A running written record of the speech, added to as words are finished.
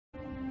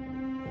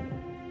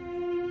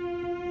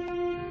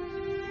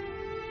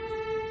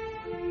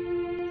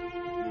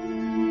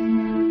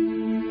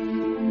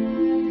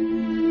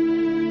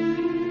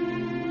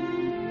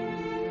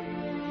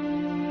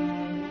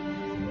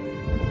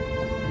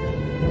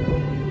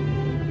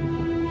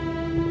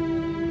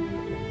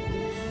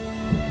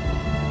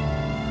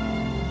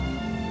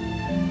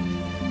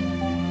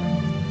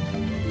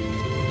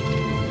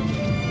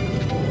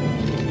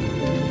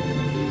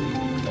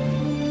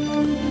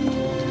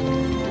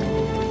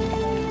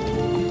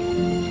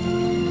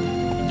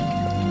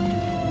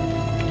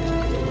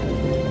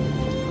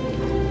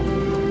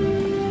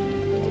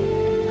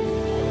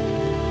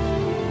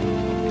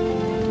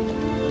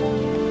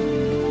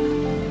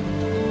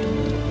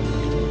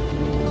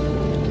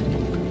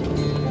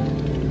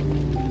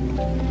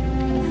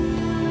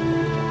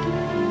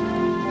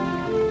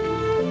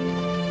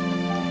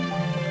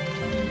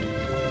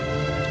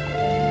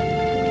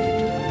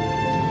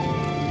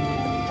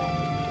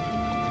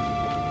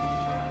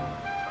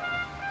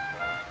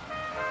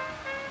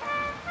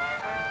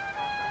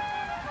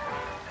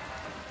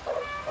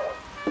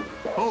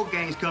boat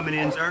gang's coming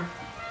in, sir.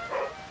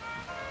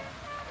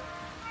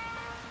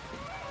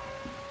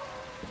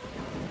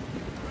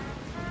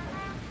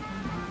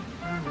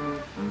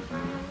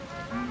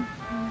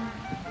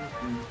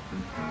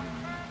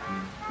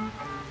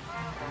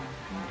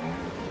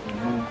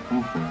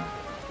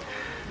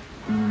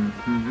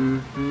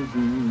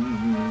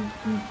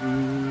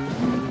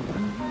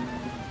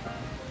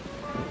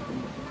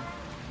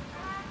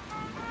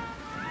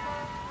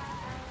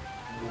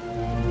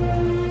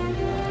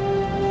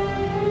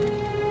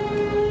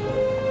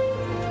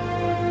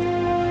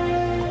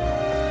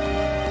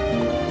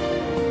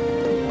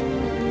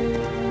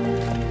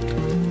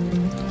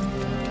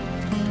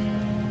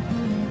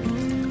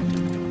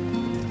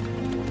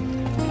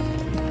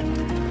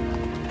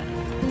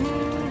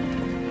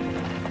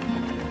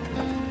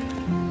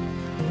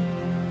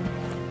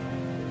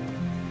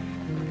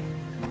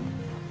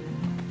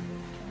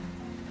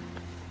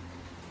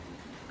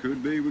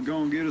 Could be we're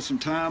gonna get us some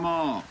time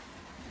off.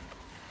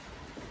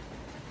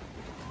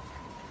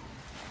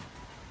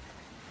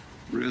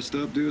 Rest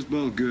up do us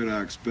both good,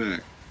 I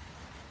expect.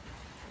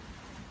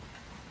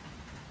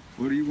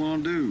 What do you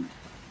want to do?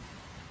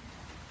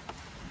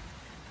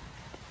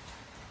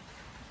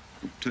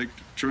 Take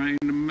the train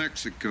to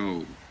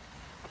Mexico.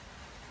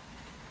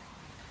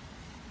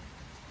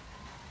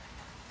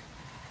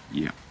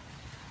 Yeah.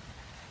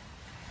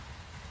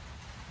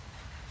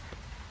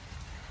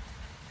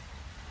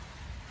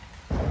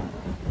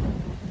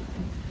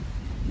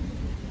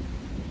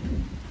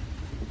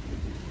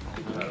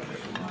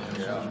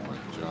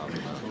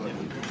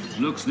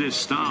 Looks this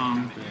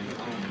storm,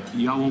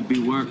 y'all won't be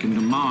working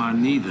tomorrow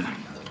neither.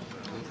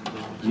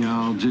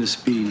 Y'all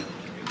just be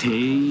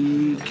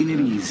taking it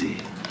easy.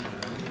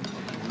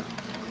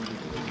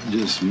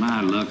 Just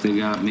my luck they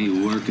got me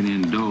working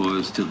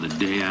indoors till the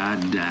day I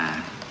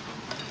die.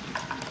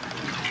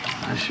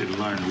 I should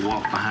learn to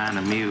walk behind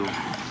a mule.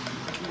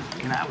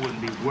 And I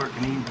wouldn't be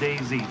working these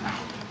days either.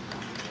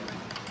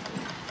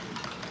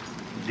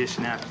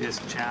 Dishing out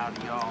this chow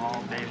to y'all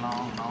all day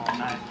long and all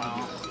night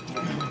long.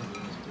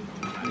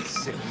 I'm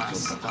sick of my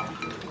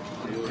stomach.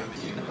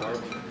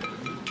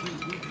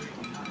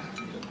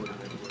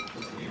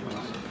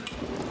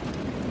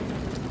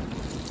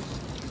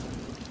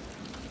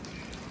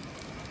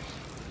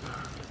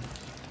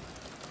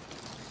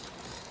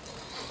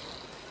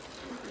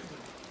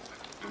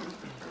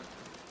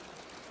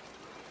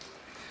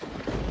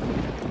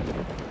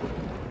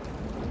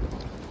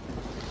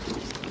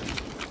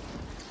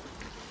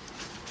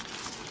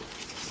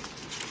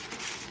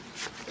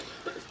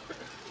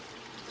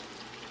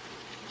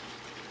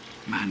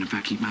 Mind if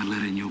I keep my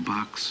letter in your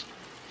box?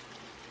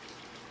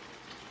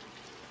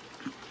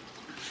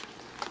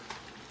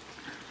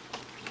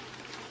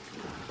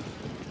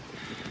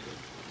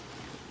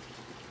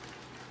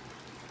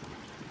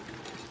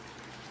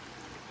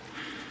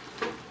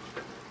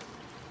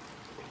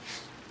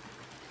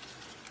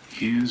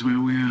 Here's where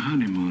we're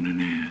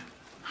honeymooning at.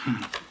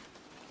 Huh.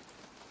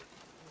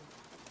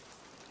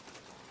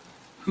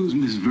 Who's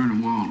Miss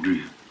Vernon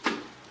Waldry?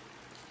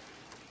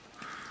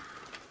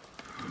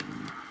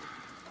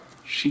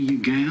 She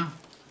your gal?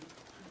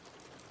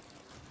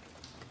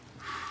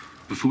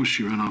 Before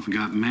she ran off and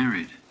got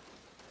married.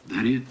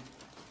 That it?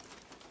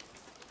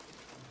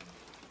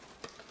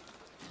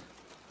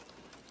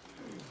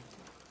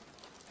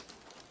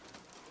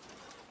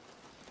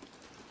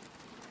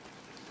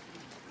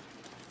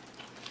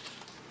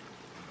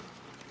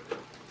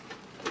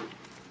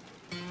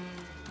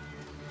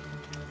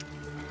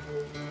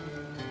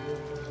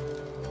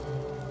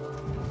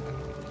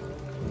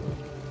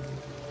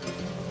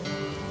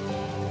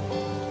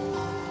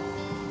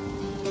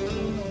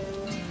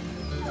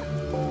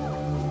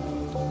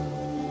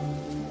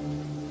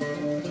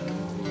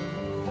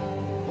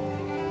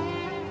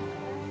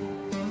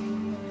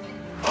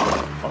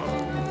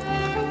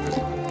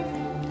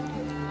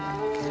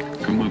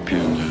 Come up here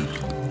now.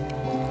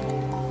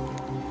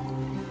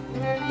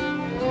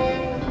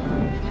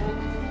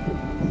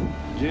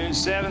 June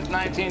 7th,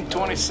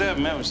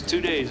 1927. That was 2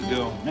 days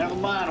ago. Never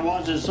mind,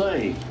 what's it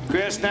say?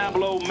 Crest down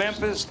below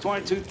Memphis,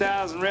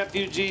 22,000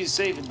 refugees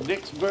safe at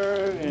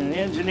Vicksburg, and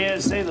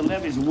engineers say the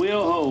levees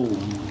will hold.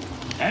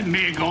 That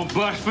mirror gonna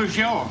bust for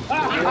sure.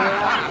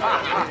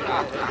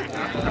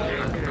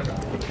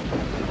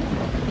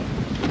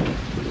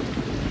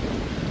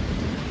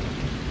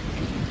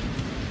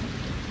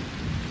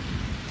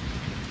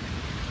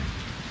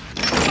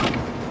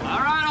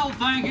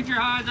 Get your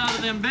hides out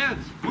of them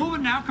beds. Move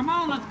it now. Come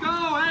on, let's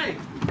go. Hey,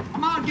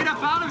 come on, get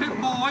up out of it,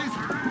 boys.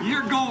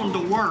 You're going to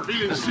work.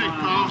 Feeling sick,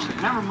 boss.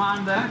 Never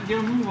mind that. Get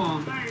a move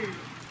on.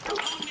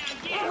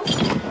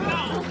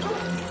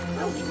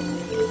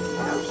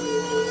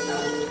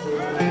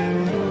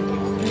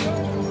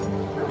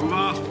 Move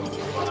off.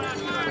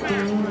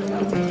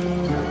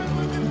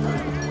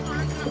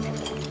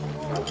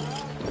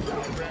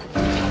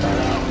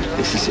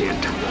 This is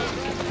it.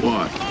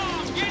 What?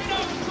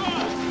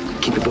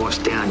 Keep your voice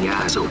down, your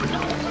eyes open.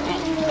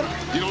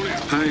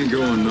 I ain't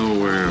going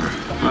nowhere.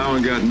 I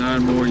only got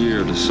 9 more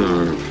years to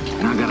serve.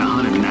 And I got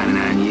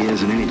 199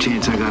 years, and any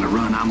chance I gotta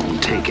run, I'm gonna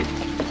take it.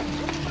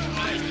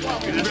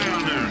 Get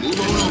down there.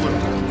 Move on over.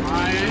 All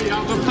right,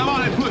 y'all come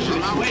on and push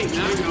it. I'll wait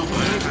now.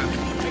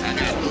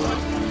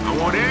 I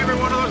want every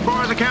one of those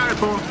bars accounted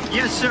for.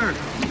 Yes, sir.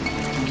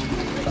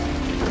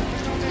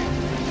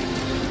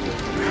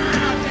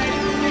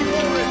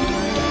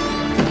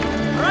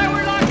 All right,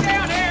 we're locked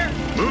down here.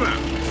 Move out.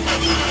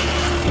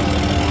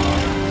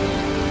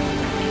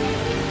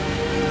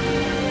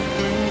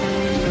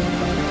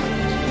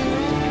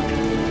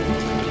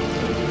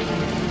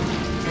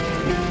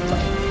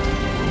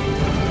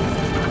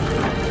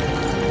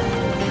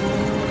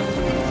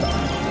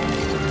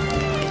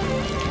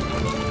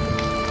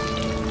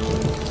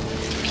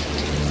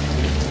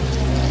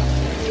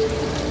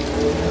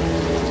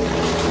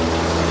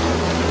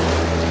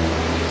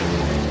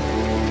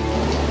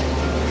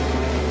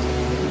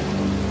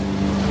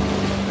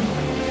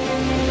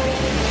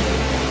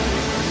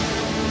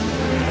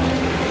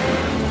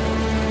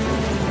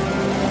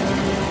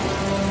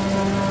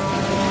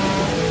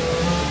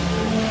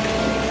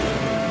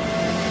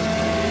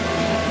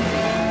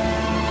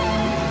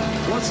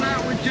 What's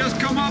that we just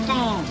come up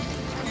on?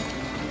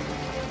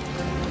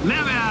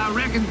 Levee, I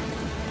reckon.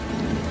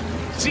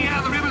 See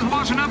how the river's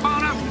washing up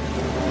on us?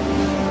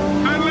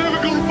 That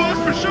levee gonna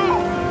bust for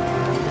sure.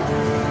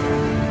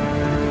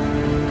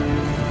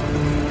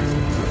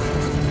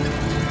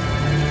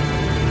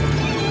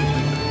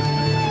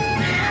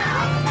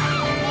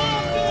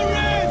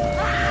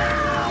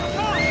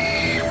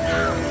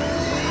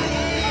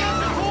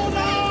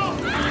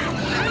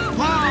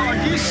 Wow,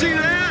 you see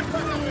that?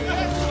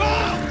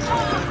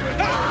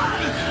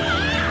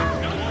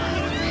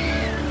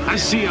 I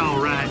see all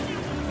right.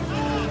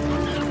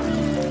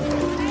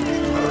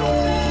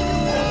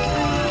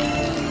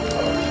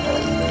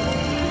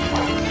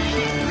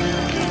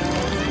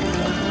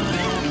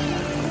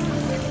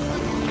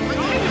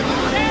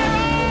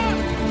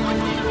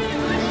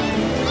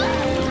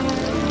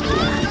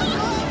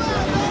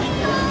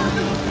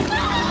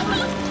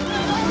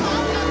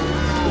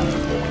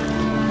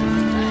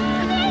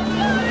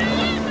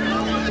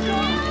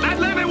 That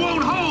levee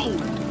won't hold.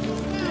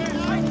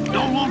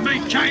 Don't want to be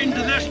chained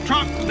to this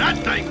truck. That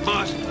thing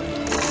bust.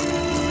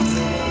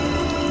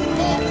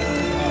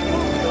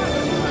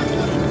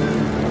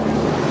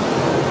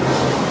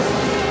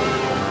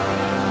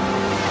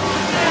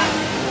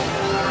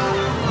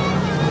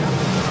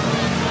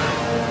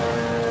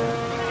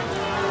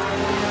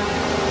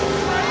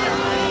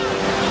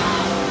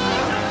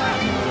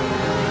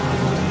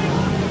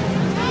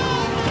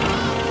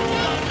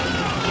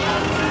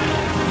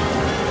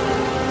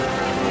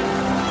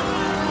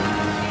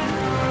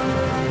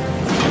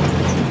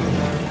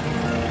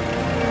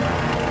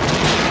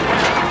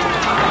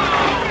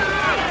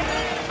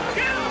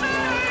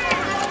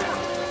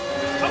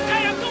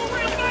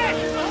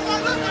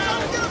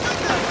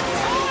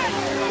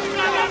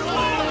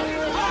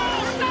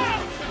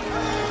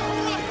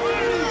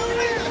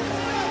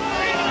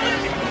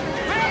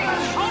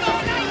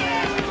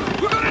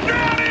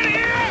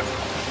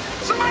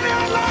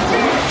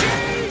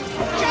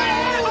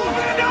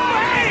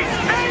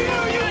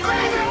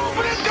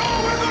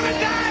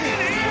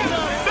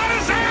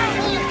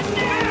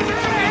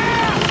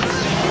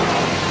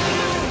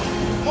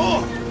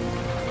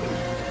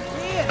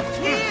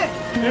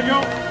 Here you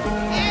go.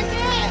 That's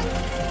it.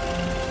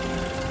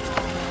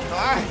 All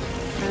right.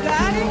 You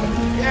got it?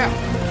 Yeah.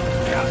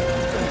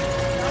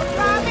 No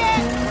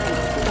problem.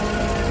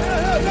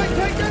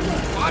 Take this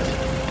one. Watch it.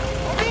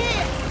 Over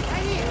here.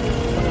 Right here.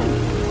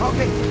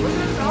 Okay, put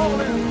this in the hole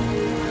there.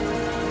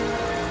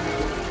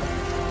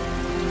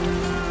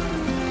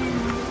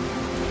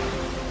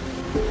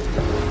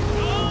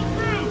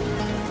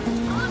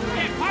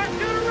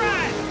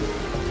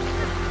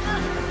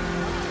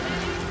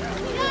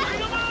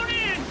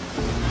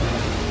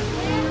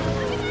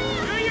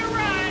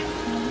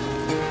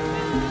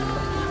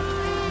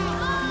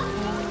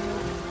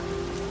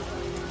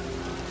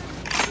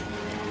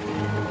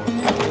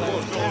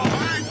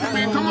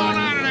 Come on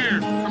out of there.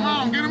 Come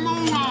on, get a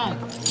move on.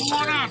 Move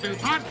on out.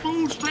 There's hot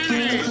food straight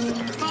ahead.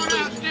 Come on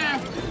out,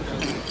 Steph.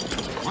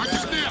 Watch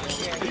your step.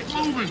 Keep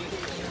moving.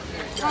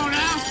 Come on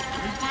now.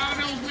 You follow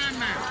those men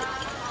now.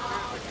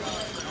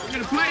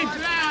 Get a place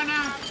down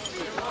now.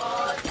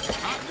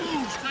 Hot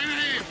food straight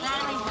ahead.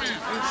 Follow those men.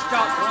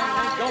 Stop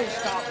raining. Don't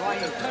stop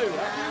raining, too.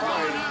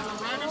 Right now.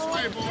 Right this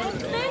way,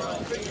 boys. And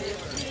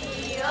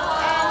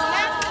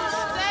let the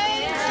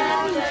stage.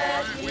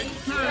 Wait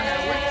your turn now.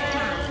 Wait your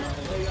turn.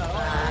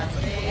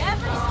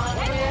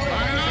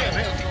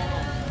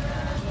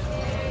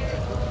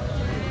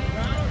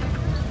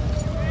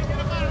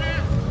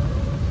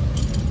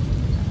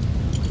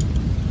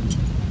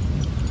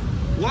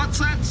 What's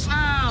that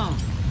sound?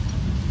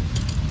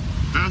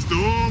 That's the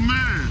old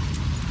man.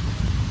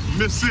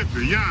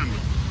 Mississippi, yonder.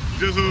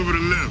 Just over the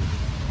left.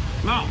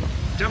 No,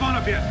 jump on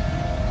up here.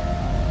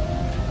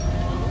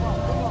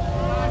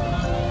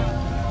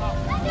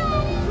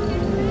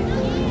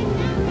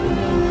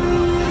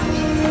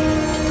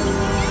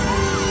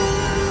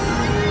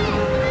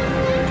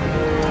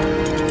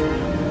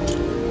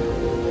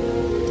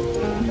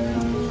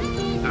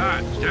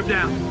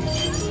 down.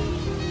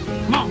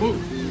 Come on,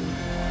 move.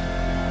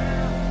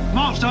 Come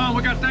on, son,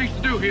 we got things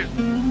to do here.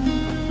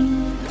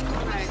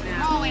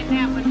 Oh, and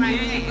that one right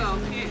there. You go.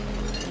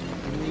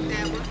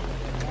 That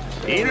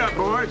one. Eat up,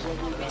 boys.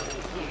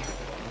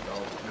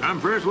 Come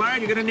first,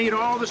 lad, you're gonna need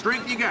all the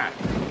strength you got.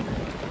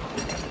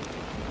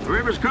 The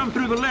river's come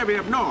through the levee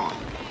up north.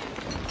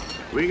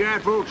 We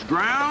got folks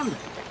drowned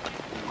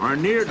or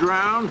near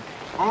drowned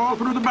all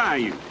through the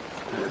bayou.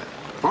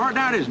 Far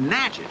down is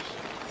Natchez.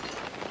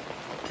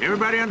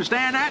 Everybody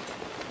understand that?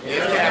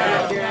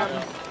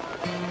 Yeah.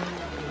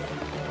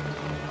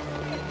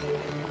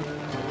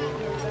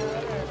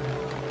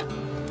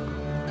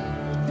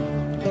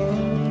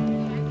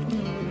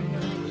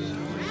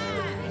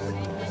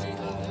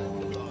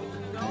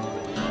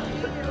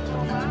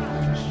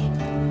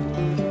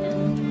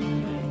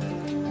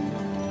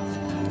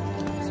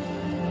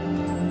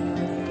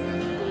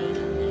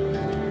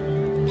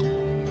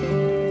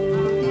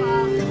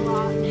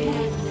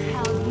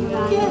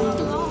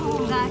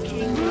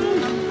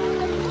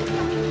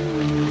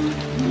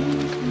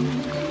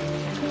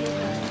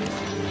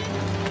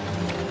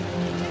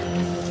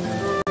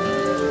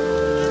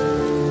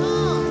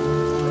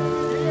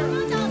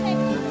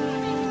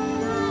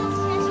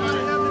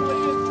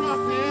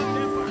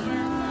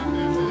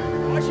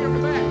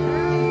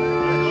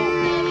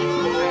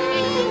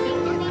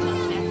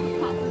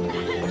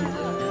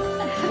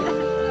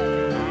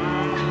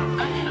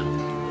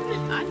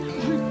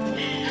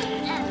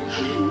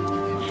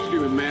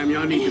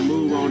 Y'all need to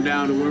move on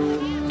down the road.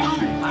 Oh,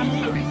 I'm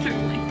sorry,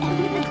 certainly.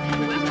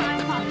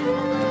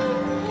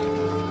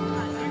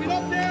 Bring it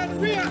up there in the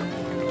rear.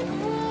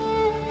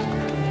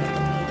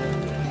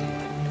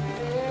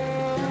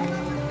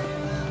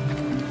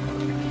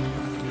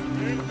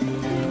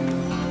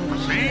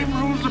 Same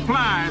rules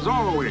apply as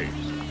always.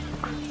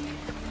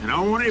 And I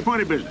don't want any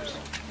funny business.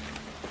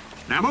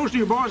 Now, most of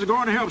you boys are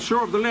going to help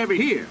shore up the levee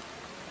here.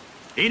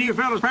 Any of you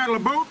fellas paddle a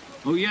boat?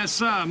 Oh, yes,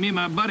 sir. Me and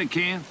my buddy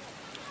can.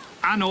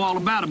 I know all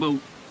about a boat.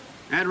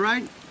 That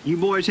right? You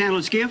boys handle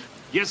a skiff?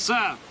 Yes,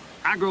 sir.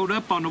 I growed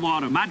up on the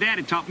water. My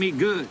daddy taught me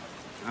good.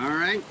 All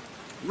right.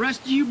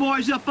 Rest of you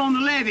boys up on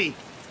the levee.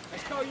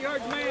 Let's go, you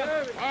heard,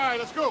 man. All right,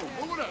 let's go.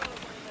 Move it up.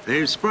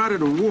 They've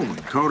spotted a woman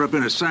caught up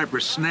in a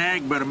cypress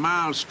snag about a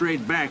mile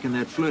straight back in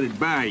that flooded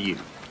bayou.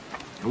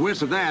 And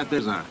west of that,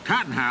 there's a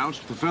cotton house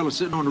with a fella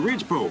sitting on the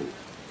ridgepole.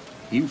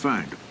 You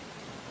find him.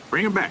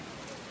 Bring him back.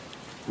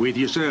 With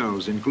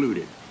yourselves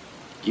included.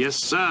 Yes,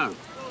 sir.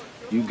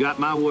 You got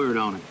my word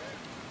on it.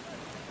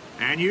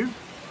 And you?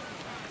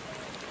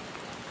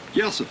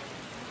 Yes, sir.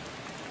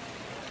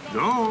 Go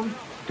on.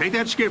 Take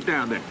that skiff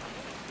down there.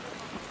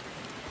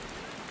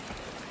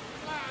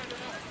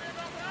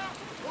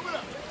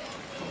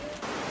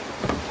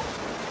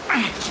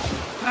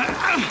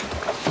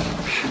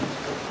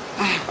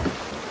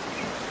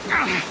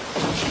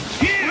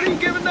 What are you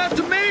giving that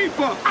to me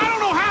for? I don't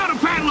know how to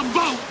paddle a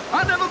boat.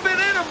 I've never been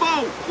in a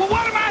boat. Well,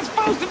 what am I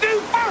supposed to do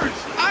first?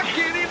 I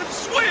can't even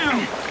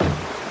swim.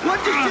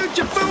 What'd you shoot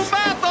your fool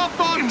mouth off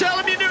for? Tell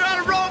him you knew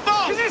how to row a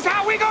boat. Is this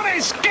how we gonna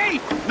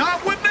escape?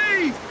 Not with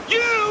me.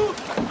 You,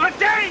 a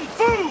dang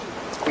fool!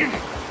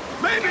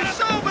 Maybe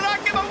so, but I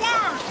give a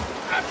word.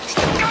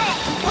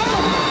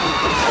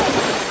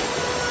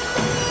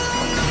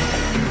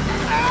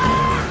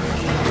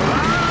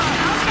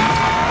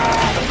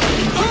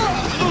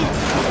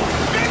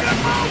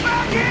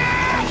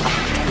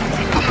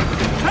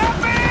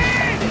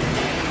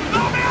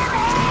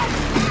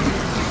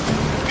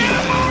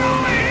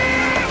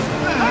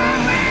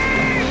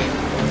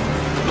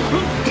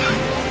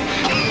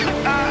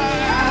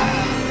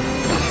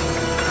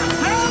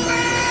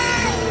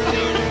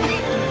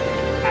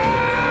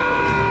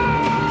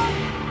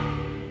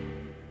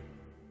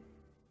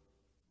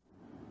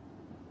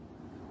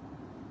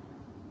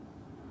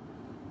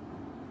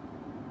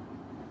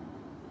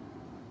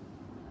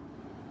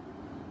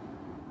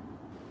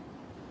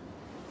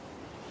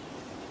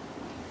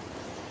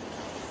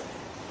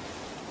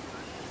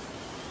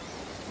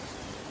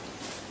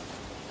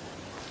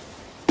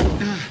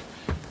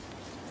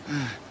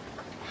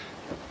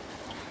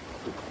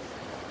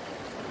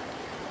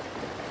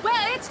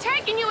 Well, it's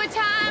taking you a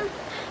time.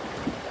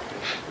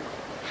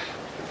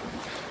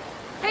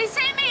 They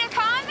sent me a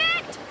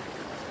convict?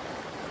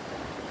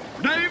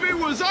 Navy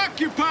was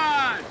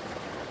occupied.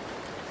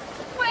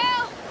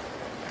 Well,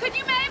 could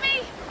you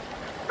maybe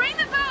bring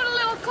the boat a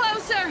little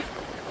closer?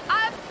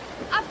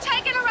 I've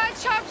taken a right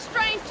sharp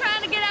strain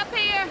trying to get up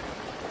here.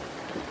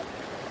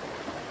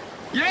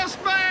 Yes,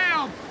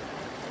 ma'am.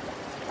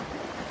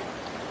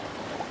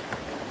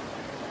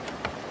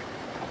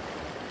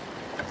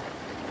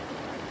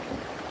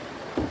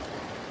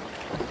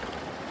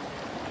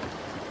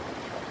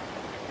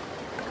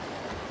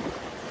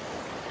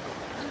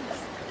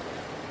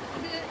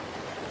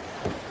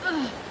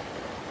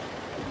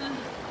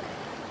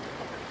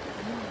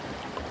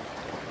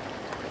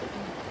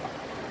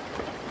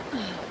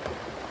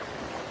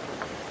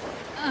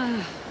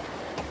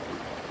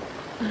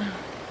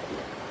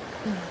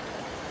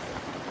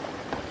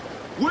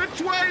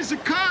 Which way's the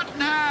cotton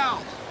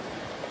house?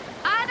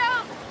 I don't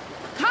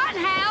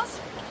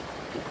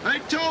They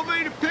told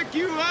me to pick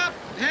you up,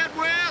 head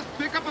west,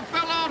 pick up a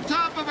fella on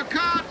top of a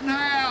cotton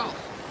house.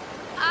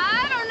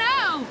 I don't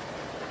know.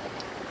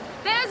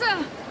 There's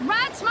a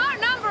right smart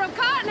number of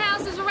cotton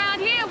houses around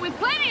here with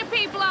plenty of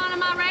people on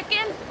them, I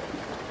reckon.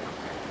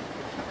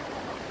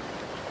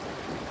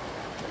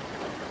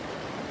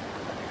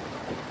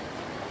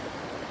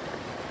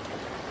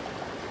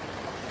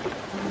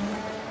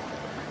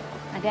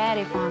 My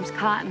daddy farms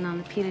cotton on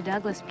the Peter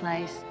Douglas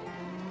place.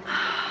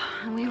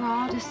 And we were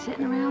all just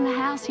sitting around the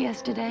house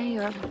yesterday,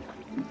 or the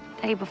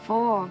day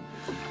before,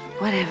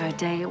 whatever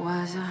day it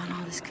was, and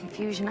all this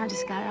confusion. I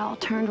just got it all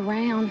turned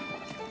around.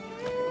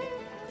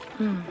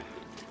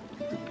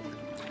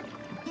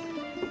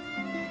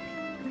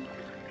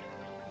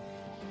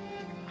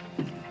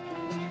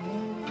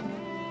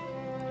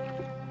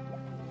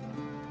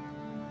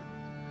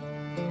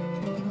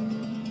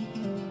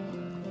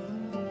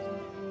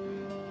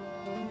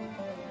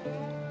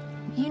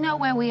 You know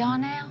where we are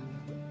now?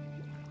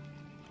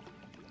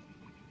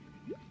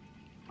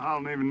 I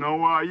don't even know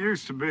where I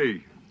used to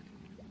be.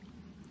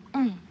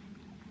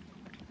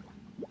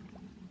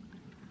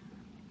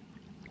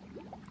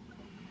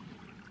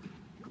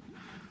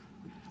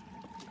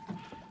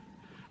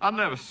 I've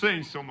never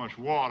seen so much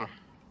water.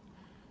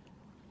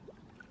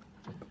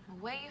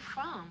 Where you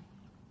from?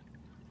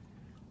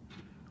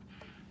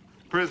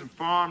 Prison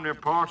farm near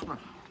Parchment.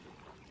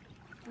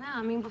 No,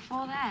 I mean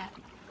before that.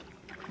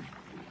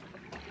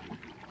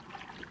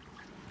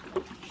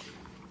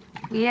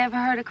 You ever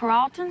heard of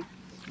Carlton?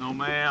 No,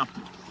 ma'am.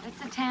 It's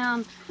the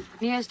town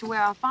nearest to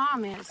where our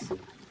farm is.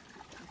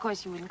 Of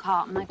course, you wouldn't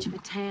call it much of a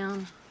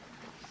town.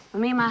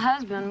 But me and my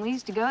husband, we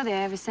used to go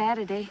there every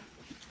Saturday.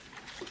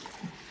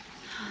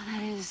 Oh,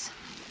 that is,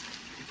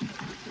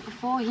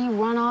 before he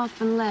run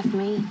off and left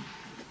me.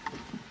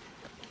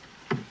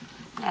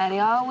 Daddy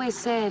always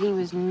said he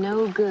was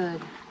no good.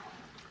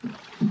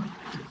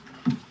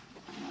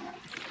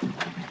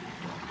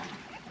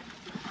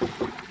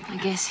 I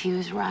guess he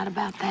was right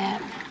about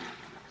that.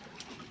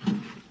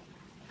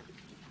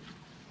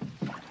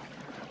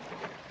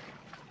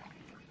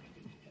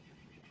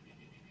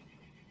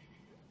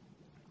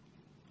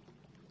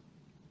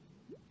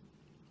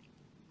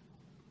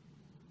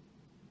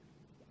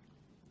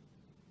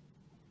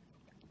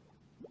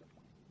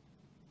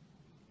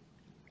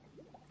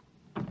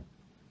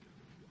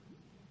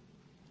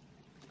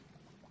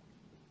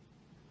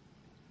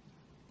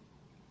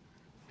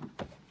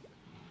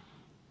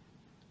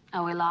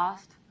 Are we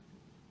lost?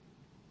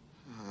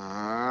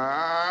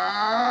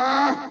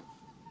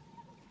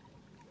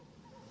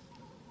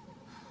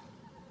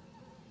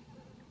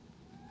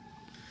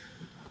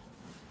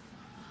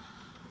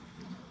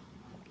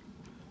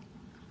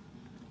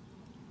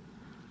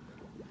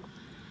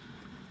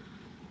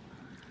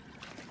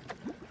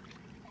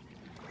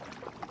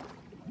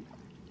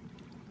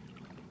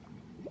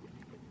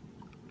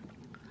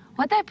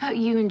 What'd they put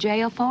you in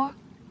jail for?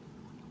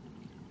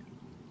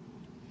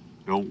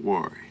 Don't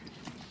worry.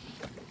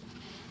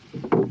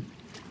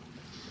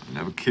 I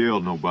never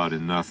killed nobody,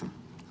 nothing.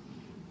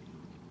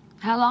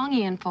 How long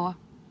you in for?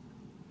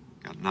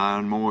 Got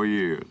 9 more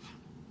years.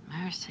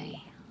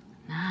 Mercy.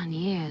 9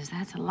 years,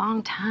 that's a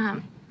long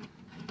time.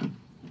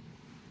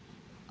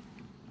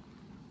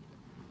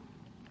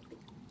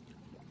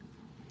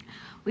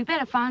 We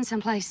better find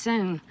someplace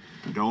soon.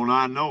 Don't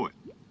I know it?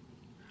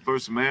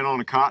 First a man on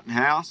a cotton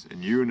house,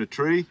 and you in a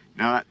tree,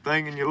 now that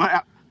thing in your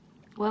lap.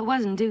 Well, it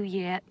wasn't due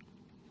yet.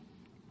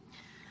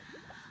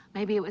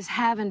 Maybe it was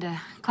having to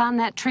climb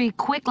that tree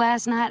quick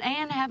last night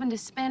and having to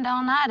spend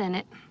all night in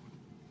it.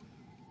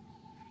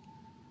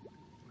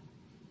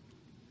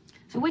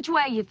 So which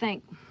way you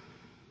think?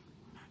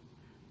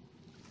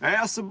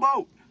 Ask the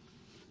boat.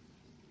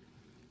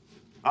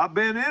 I've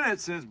been in it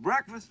since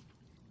breakfast.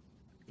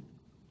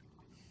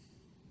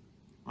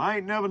 I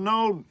ain't never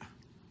known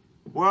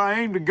where I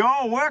aim to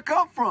go or where I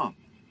come from.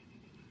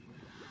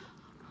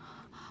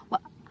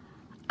 Well,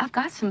 I've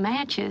got some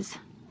matches.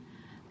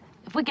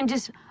 If we can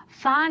just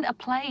find a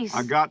place.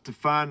 I got to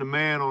find a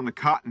man on the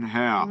cotton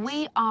house.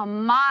 We are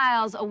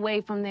miles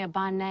away from there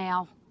by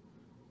now.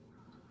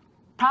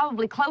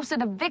 Probably closer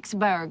to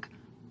Vicksburg.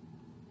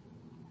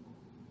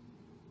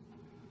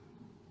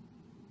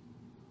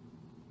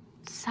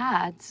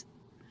 Besides,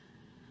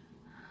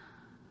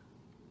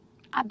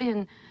 I've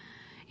been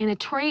in a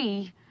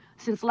tree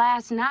since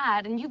last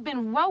night, and you've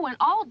been rowing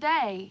all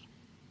day.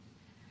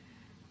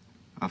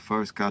 I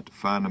first got to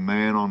find a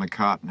man on the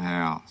cotton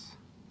house.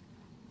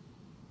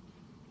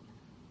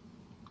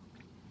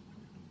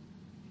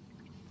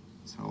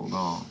 So hold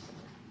on.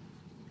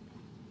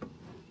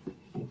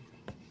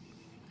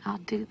 I'll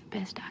do the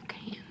best I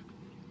can.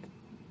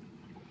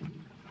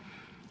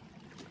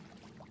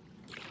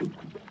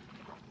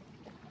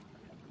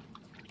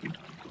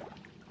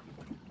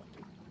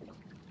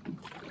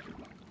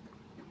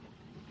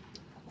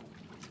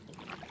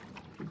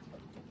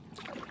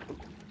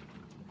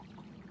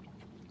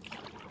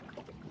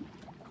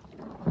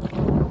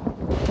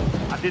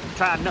 I didn't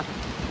try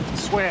nothing. I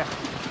swear.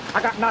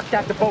 I got knocked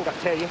out the boat, I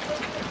tell you.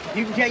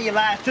 You can tell your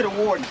lies to the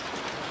warden.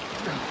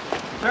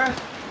 Sir,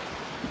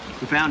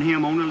 We found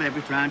him on the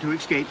levee trying to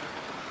escape.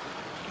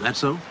 That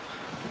so?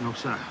 No,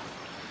 sir.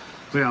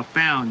 Well,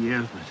 found,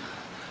 yes, but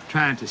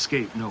trying to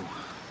escape, no.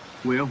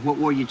 Well, what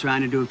were you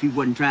trying to do if you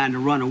wasn't trying to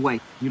run away?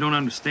 You don't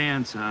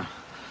understand, sir.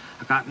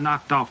 I got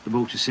knocked off the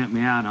boat you sent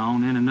me out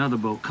on, then another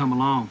boat come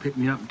along, picked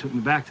me up and took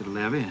me back to the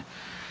levee.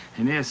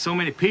 And there's so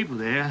many people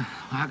there,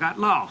 I got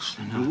lost.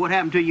 And, Well, what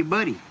happened to your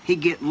buddy? He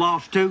get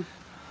lost too?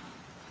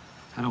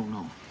 I don't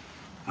know.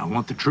 I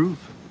want the truth.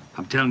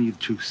 I'm telling you the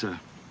truth, sir.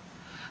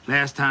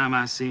 Last time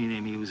I seen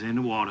him, he was in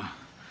the water,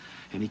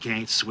 and he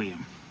can't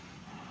swim.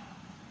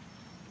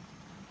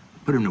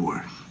 Put him to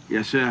work.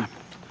 Yes, sir.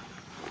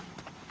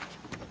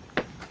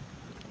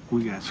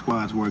 We got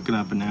squads working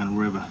up and down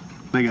the river.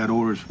 They got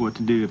orders what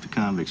to do if the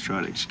convicts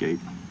try to escape.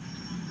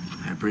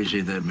 I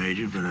appreciate that,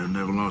 Major, but I've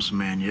never lost a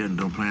man yet and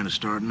don't plan to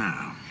start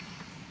now.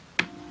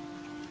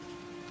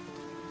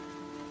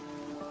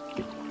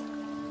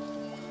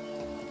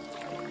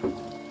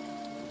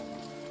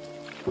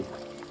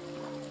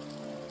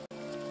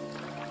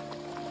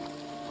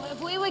 Well,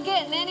 if we were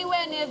getting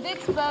anywhere near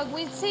Vicksburg,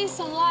 we'd see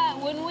some light,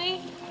 wouldn't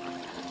we?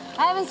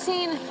 I haven't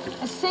seen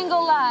a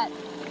single light.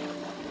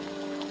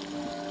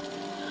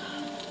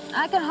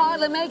 I can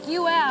hardly make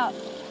you out.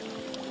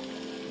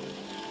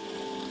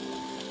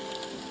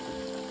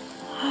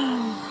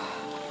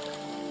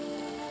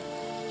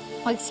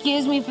 Well,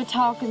 excuse me for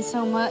talking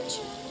so much.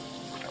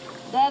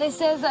 Daddy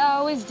says I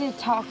always did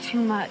talk too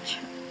much.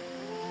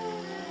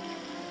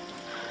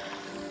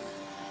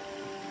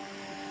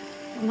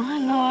 My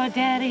Lord,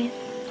 Daddy,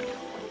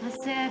 I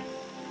said,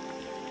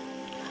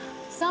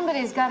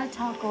 somebody's got to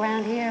talk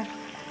around here.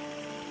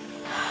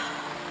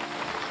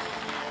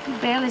 You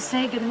barely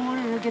say good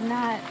morning or good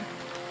night.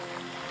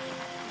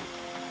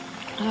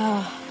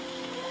 Oh,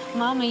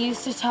 Mama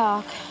used to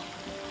talk.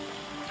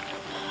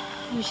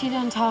 She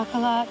doesn't talk a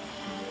lot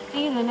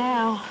either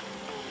now.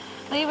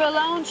 Leave her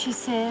alone, she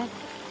said.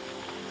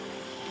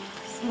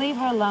 Just leave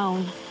her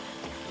alone.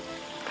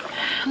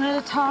 Let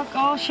her talk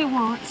all she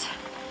wants.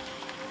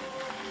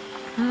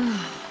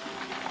 Oh,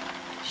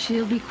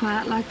 she'll be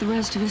quiet like the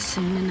rest of us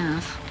soon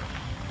enough.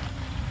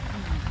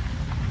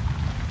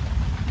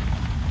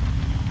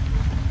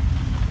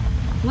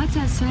 What's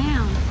that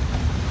sound?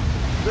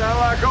 Sound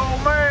like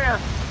old man.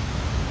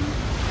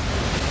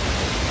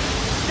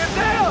 Get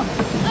down!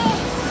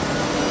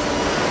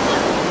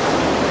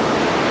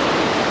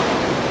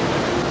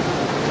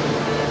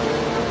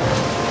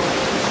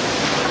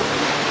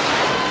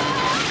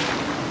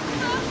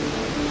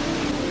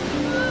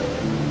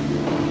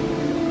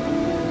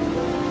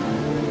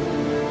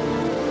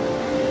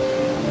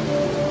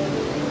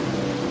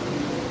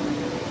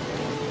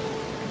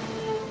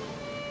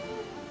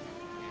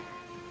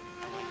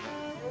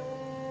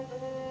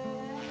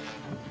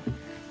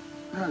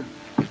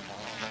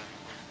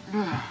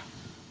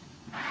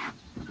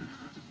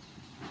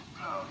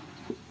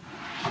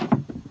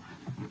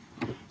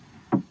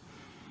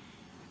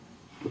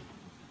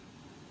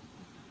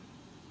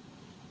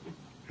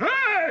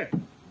 Hey!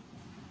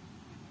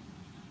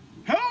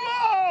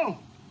 Hello!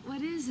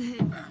 What is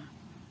it?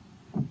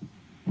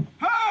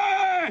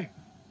 Hey!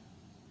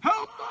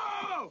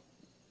 Hello!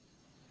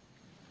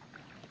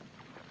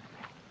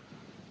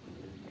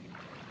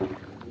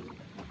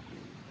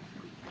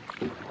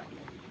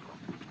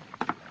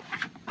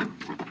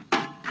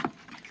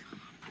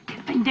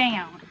 Get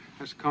down.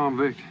 That's a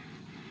convict.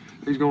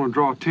 He's gonna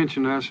draw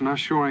attention to us, and I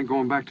sure ain't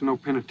going back to no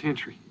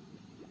penitentiary.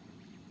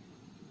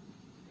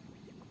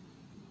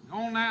 Go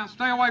on now,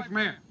 stay away from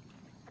here.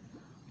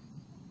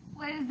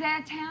 Well, is there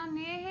a town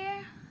near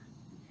here?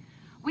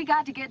 We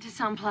got to get to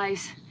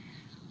someplace.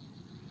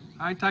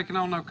 I ain't taking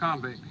on no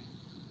convict.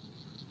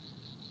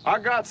 I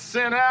got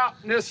sent out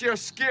in this here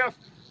skiff.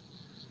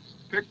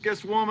 Picked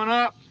this woman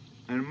up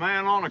and a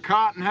man on a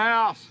cotton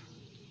house.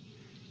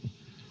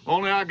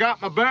 Only I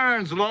got my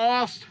bearings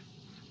lost.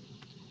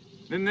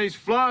 Then these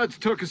floods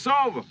took us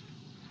over.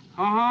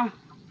 Uh-huh.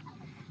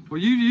 Well,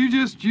 you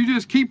just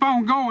keep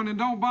on going and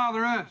don't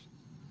bother us.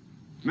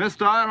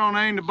 Mister, I don't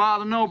aim to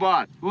bother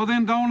nobody. Well,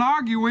 then don't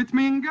argue with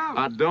me and go.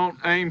 I don't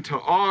aim to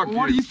argue.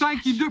 Well, what do you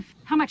think you do?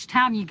 How much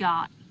time you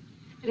got?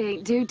 It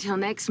ain't due till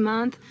next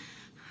month,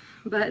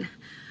 but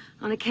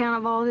on account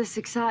of all this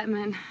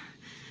excitement,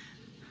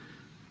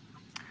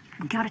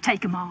 We gotta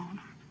take them on.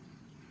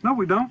 No,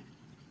 we don't.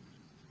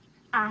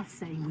 I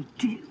say we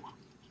do.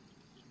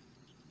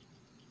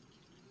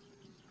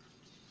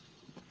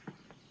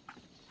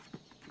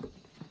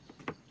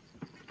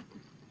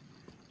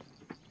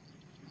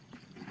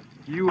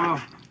 You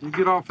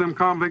get off them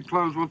convict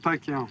clothes, we'll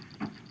take you on.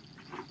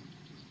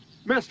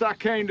 Mister, I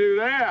can't do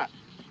that.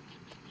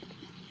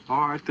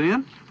 All right,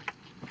 then.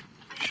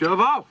 Shove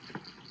off.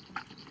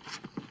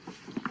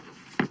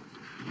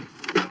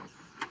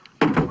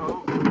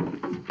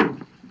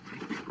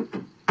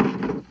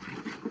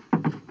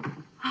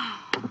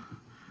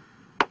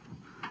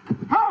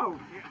 Oh,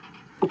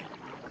 yeah.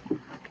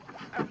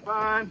 That's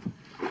fine.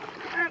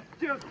 That's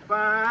just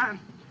fine.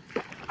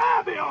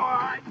 I'll be all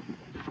right.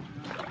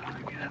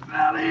 Get us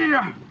out of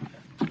here.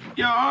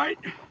 You all right?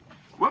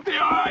 We'll be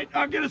all right.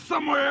 I'll get us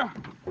somewhere.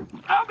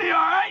 I'll be all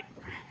right.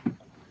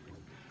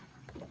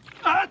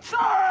 That's all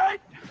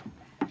right.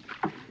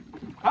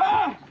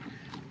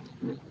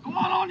 Go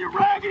on your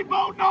raggy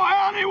boat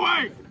nohow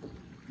anyway.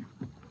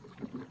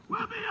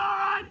 We'll be all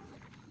right.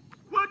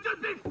 We'll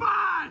just be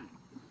fine.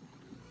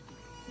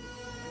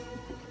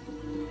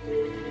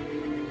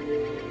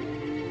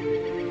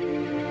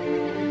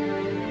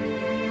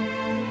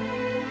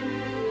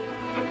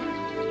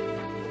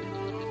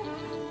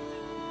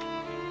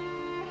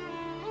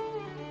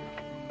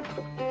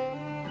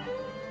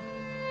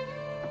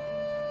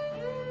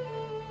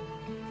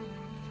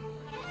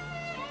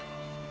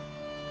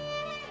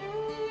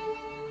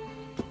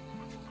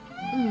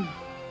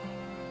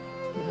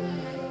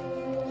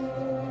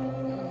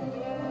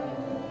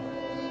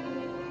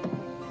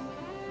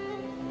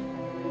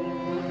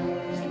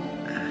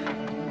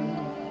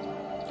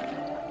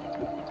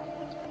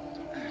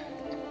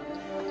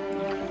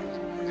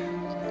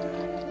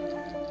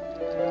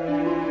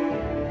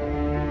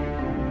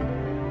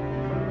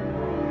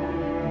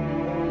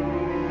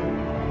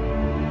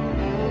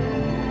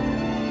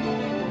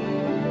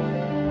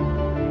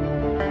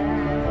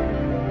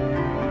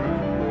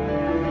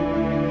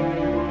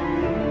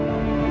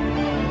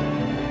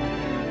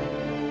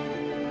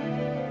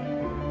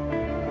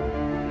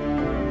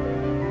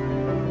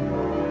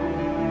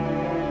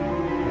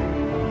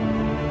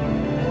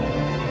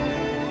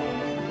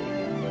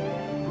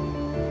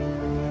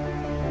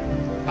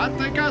 I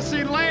think I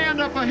see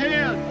land up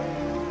ahead.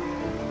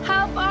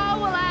 How far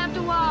will I have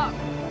to walk?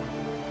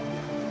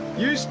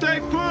 You stay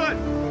put.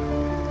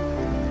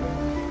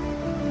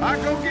 I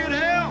go get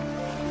help.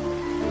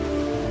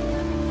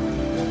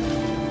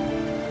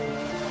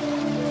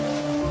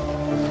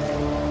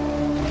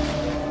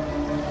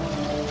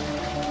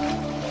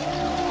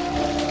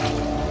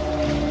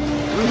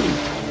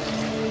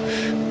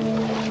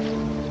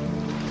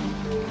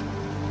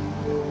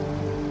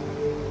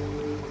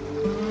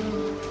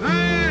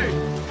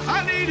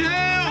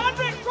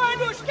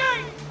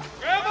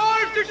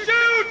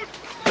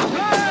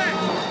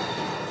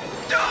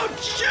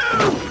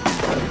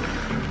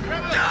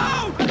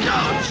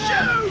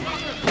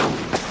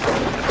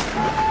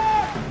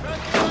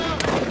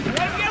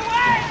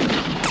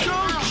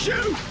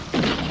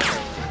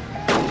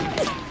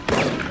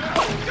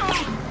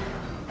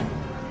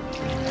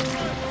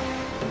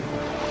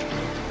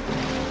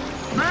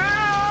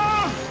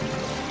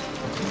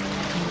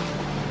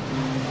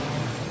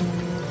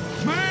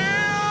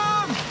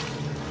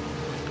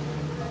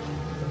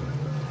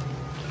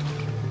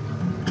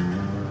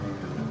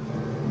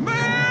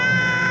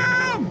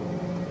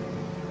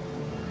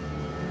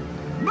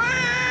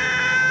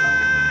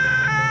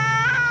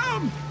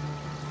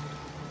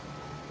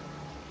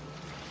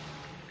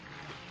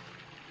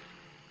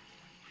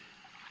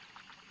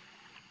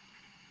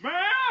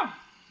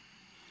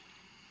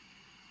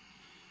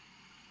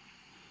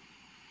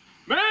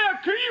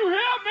 Can you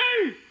help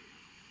me?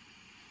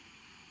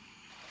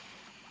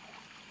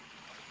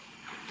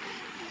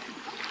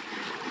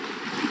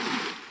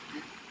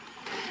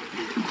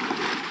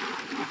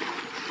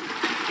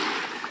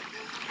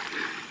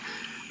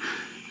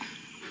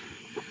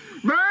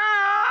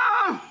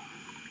 Ma'am!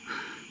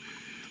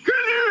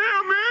 Can you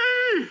help me?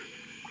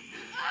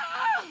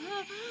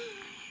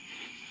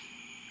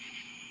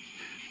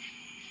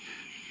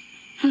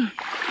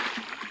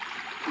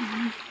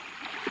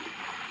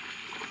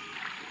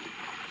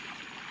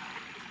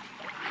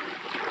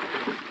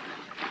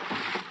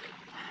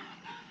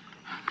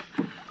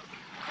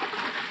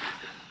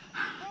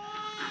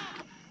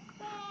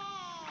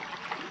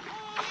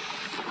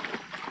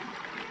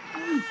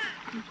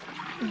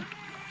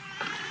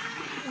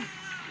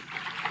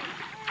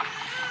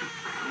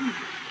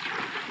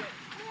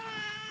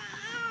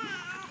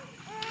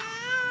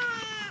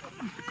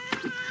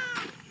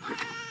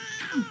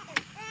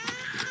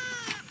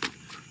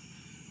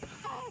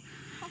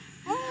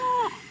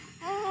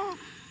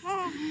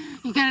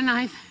 You got a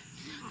knife?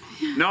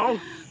 No.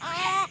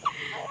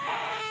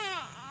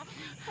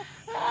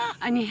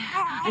 I need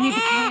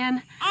the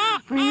can.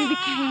 Bring me the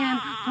can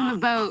from the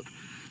boat.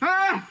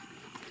 Ah!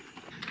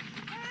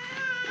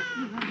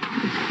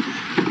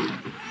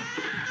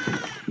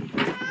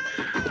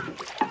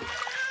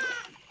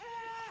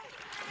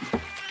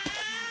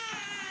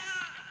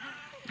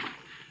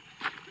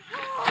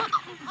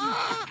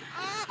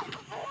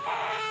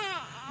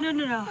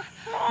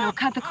 No,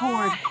 cut the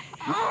cord.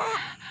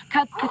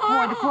 Cut the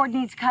cord. The cord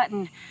needs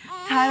cutting.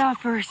 Tie it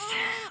off first.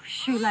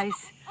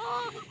 Shoelace.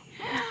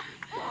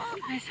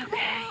 It's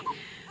okay.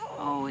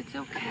 Oh, it's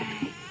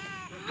okay.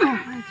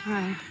 That's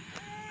right.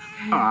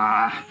 Okay.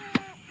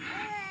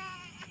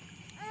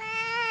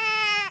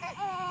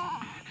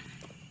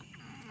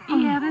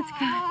 Yeah, that's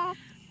good.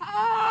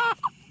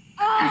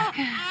 That's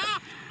good.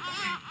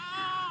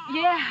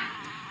 Yeah,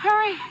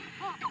 hurry.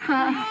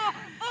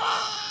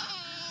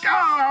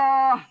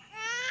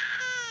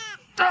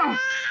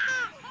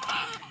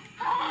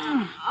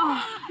 Oh,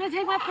 now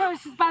take my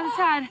purse. It's by the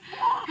side.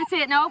 That's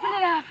it. Now open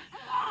it up.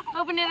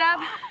 Open it up.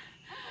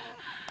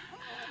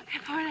 Okay,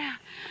 pour it out.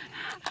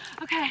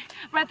 Okay,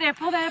 right there.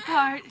 Pull that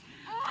apart.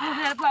 Hold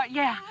that apart,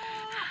 yeah.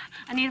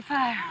 I need a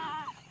fire.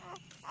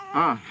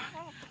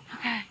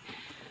 Okay.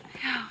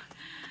 Go.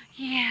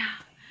 Yeah.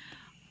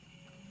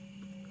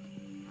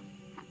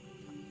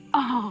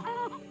 Oh.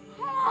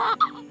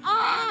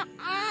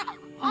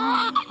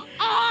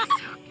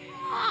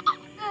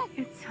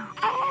 It's okay.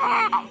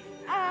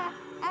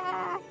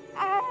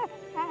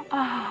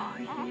 Oh,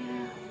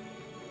 yeah.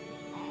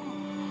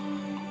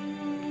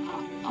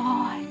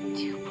 Oh, I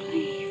do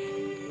believe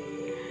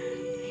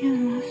you're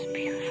the most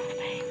beautiful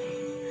baby.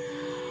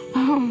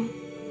 Oh.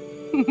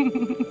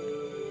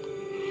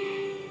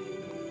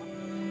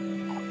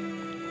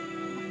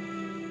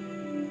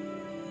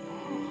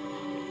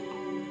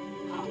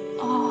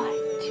 Oh, I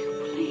do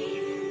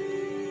believe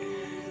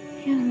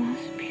you're the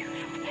most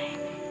beautiful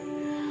baby.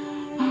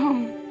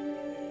 Oh.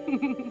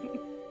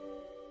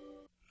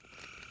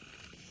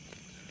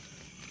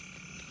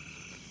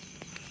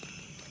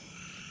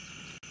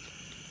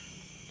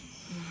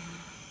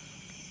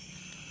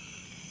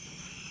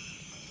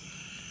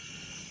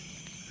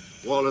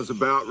 Water's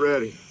about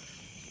ready.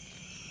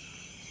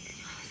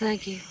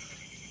 Thank you.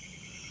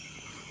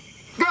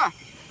 Go!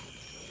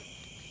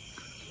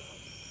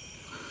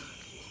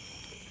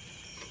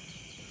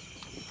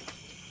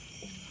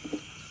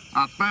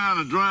 I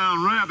found a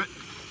drowned rabbit.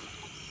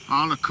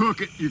 I'll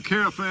cook it. You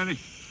care for any?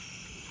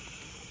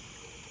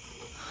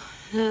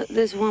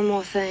 There's one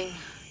more thing.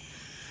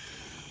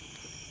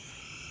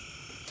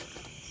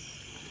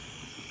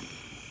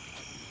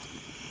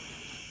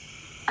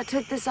 I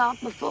took this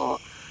off before.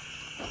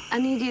 I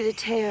need you to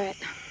tear it.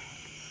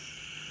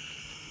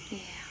 Yeah.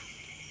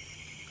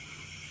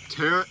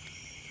 Tear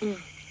it?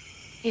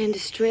 Into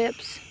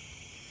strips.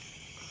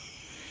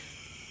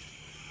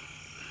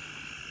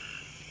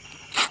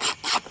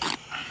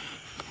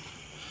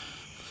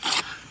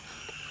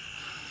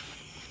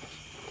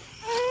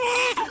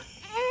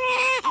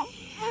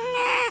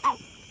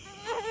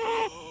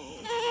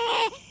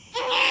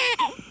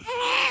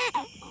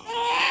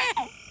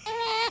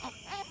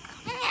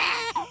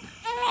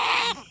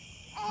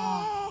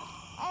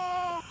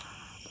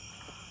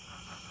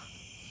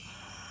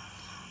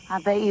 I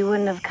bet you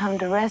wouldn't have come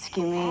to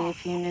rescue me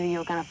if you knew you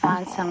were going to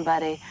find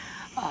somebody.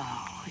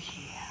 Oh,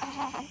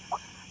 yeah.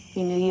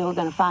 You knew you were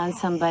going to find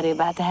somebody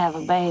about to have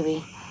a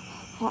baby.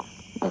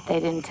 But they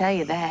didn't tell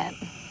you that.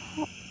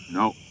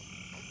 No.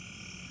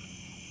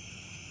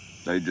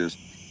 They just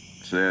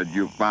said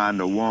you'll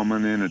find a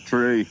woman in a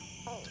tree.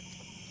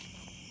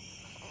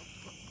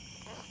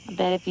 I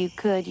bet if you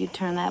could, you'd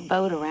turn that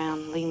boat around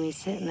and leave me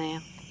sitting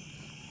there.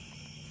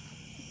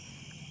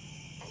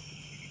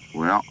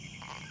 Well,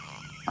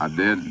 I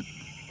didn't.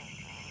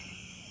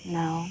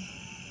 No.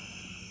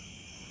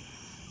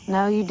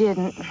 No, you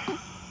didn't.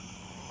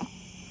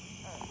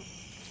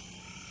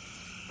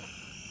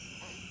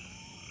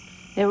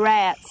 They're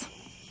rats.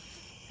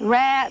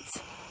 Rats.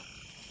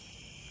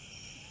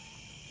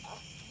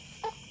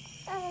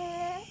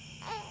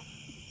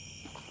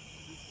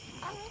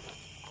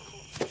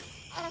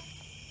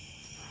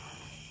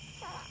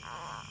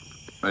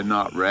 They're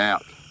not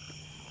rats.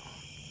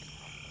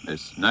 They're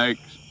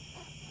snakes.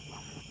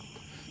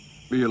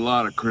 Be a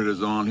lot of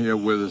critters on here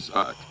with us,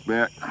 I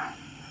expect.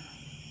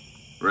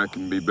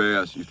 Reckon be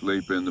best you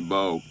sleep in the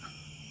boat.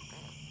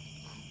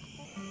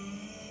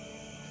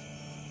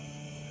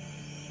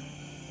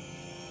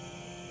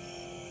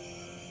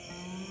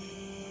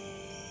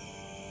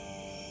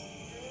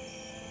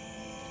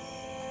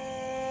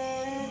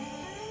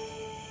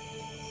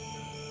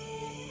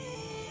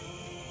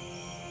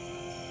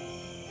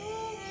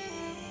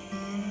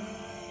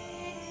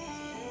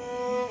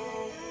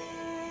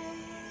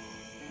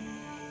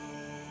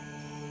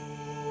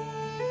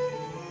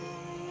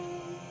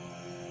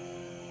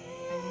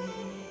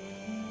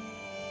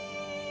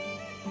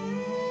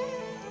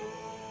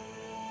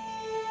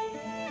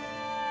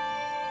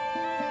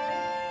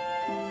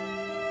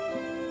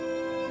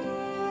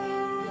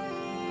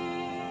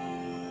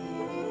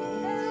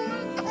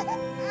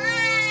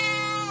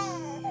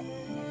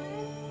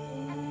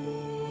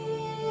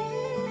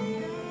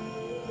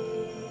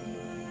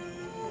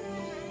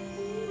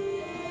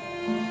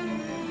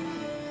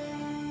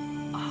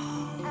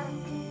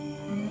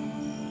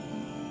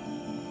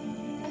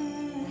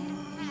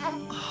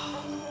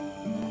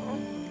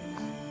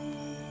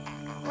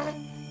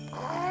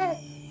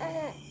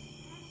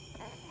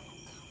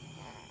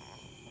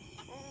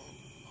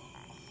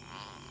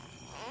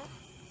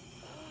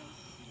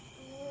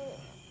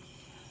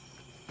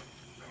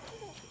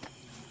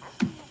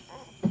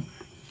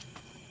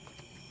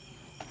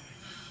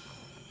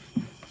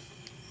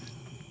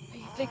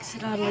 Fix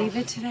it, I'll leave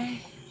it today.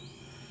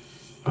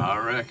 I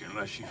reckon,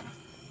 unless you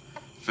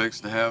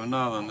fix to have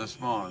another one this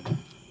morning.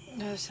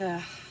 No,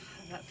 sir.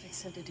 I'm not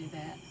fixing to do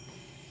that.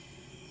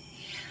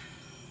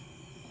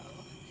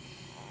 Oh.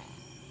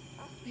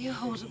 Will you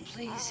hold him,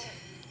 please?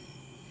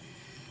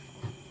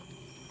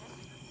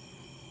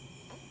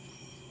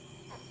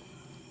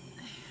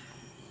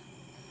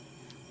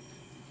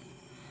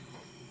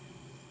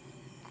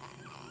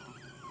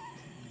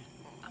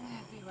 I'm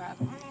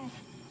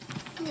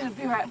gonna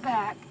be right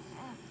back.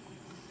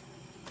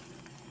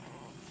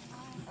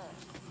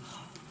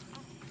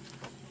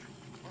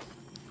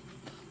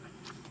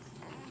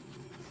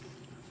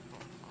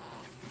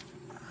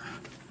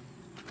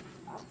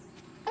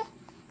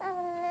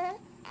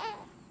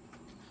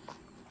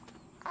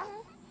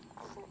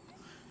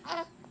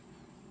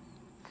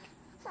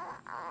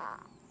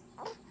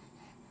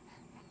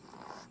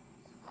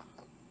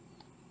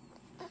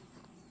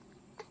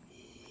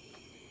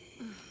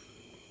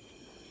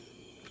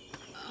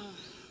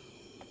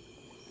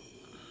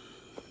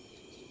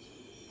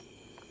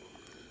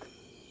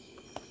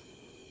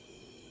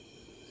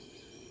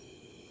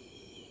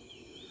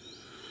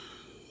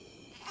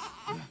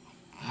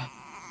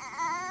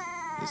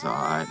 It's all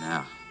right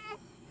now.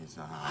 It's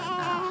all right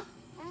now.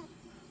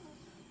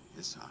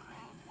 It's all right.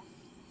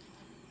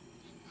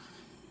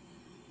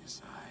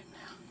 It's all right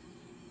now.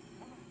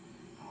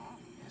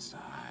 It's all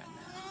right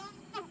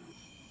now.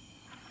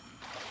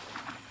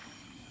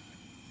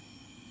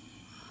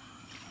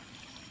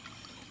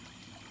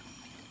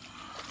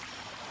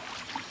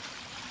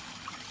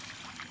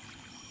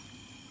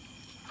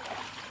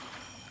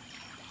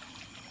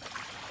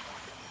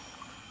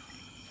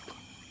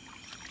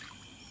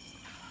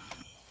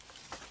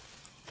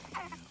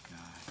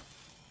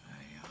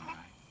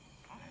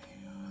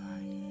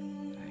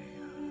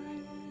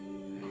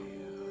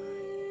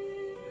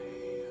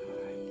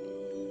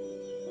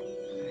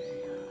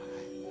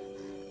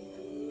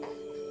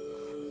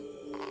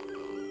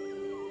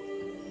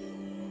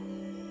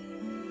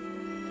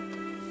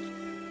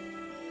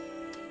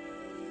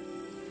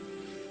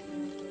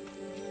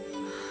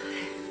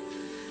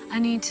 I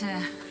need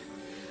to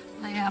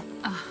lay up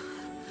a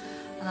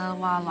little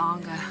while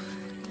longer.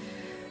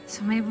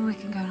 So maybe we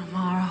can go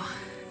tomorrow.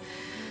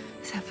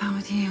 Is that fine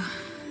with you?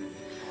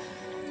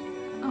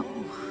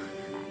 Oh.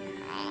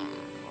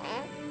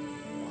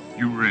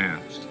 You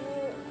rest.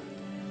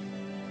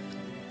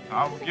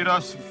 I will get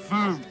us some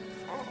food.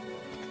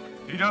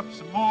 Heat up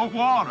some more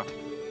water.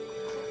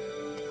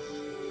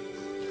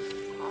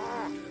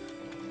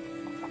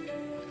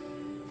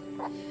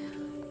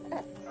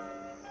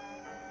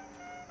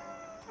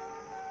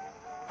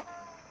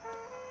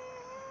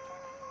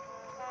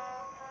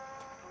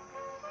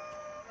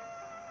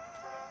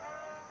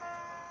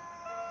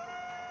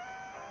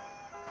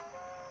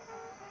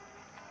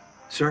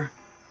 Sir?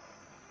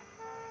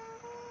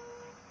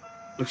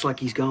 Looks like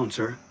he's gone,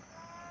 sir.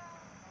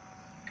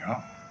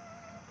 Gone?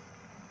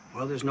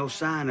 Well, there's no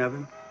sign of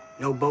him.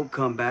 No boat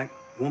come back.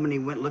 Woman he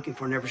went looking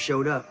for never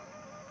showed up.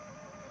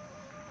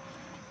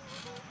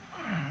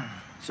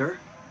 Sir?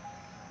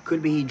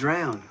 Could be he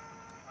drowned.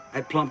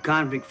 That plump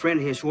convict friend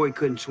of his swore he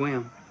couldn't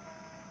swim.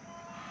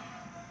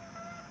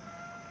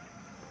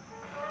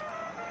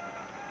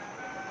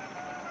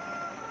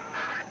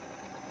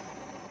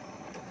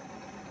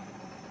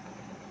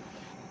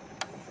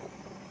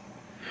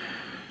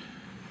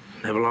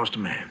 Never lost a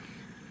man.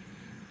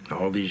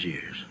 All these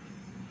years.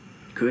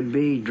 Could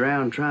be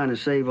drowned trying to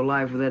save a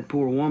life of that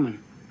poor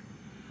woman.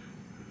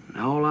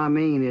 All I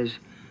mean is,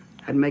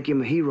 that'd make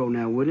him a hero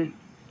now, wouldn't it?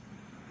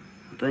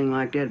 A thing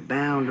like that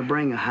bound to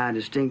bring a high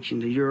distinction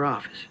to your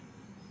office.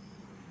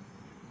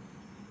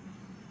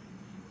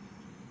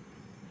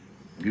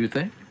 You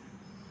think?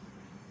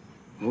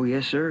 Oh,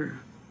 yes, sir.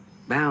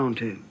 Bound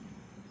to.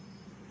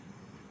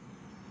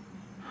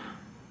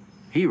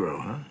 Hero,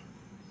 huh?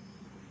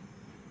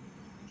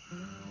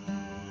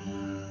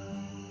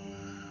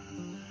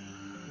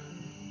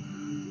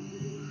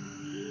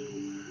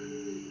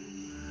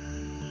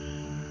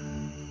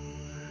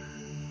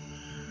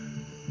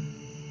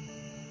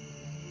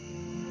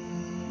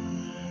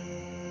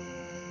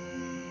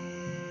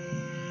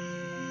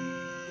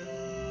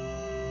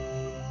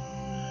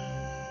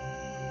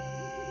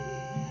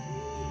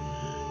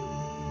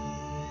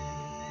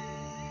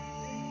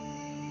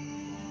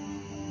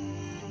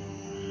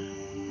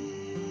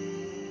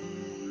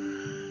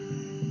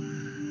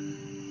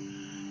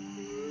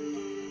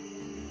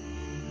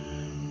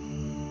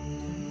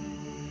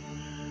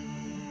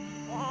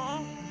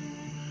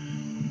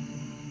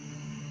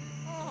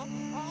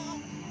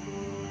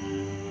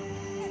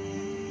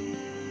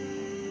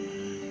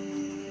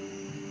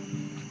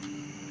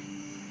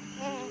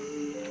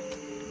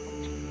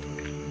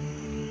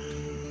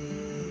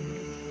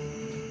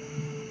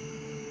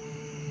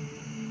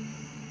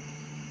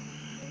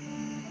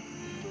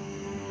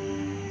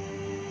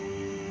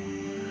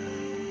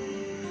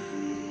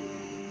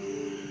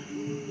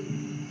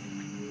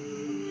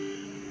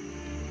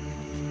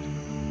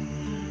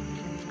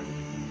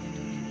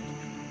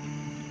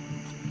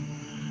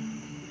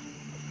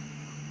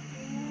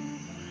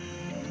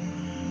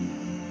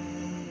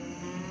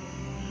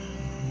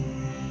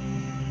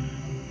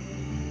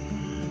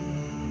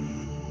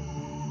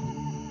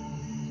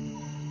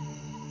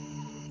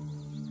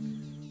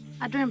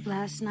 I dreamt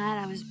last night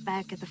I was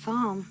back at the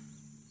farm.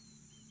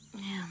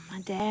 Yeah,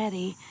 my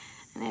daddy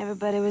and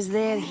everybody was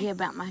there to hear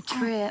about my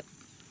trip.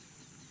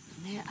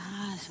 And their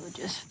eyes were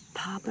just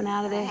popping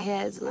out of their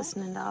heads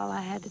listening to all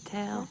I had to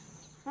tell.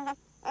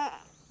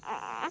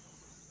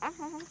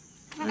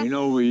 Ain't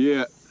over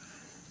yet.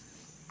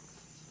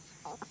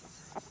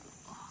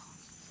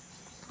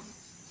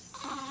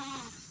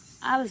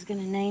 I was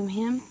gonna name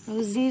him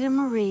Rosita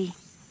Marie.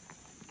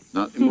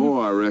 Not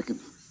anymore, I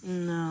reckon.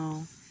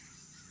 No.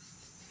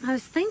 I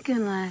was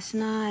thinking last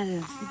night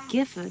of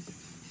Gifford,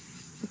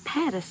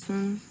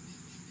 Patterson,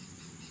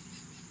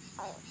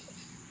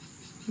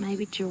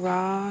 maybe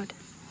Gerard.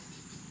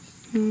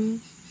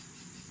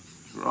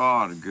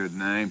 Gerard, a good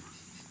name.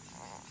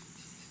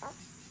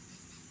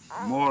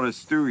 More of the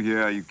stew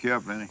here. You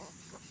kept any?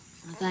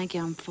 I think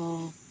I'm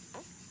full.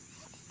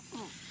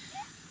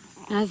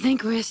 I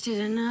think rested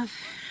enough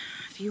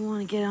if you want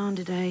to get on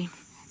today.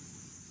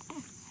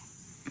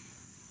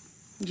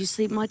 Did you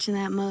sleep much in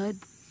that mud?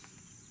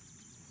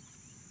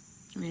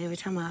 mean, every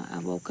time I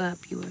woke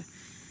up, you were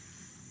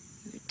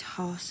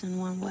tossing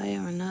one way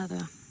or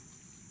another.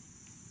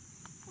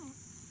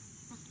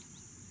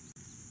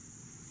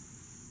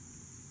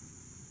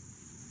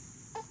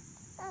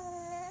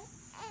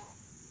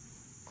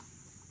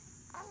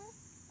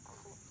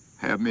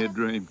 Have me a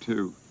dream,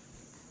 too.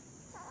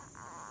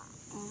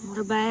 What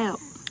about?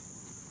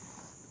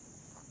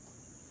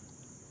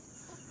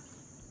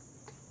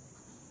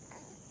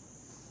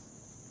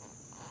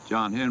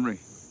 John Henry.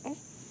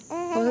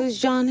 Well, who's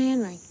John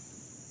Henry?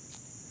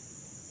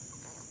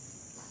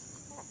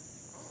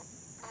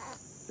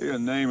 He's the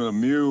name of the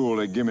mule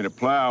they give me the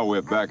plow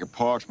with back at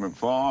Parchment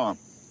Farm.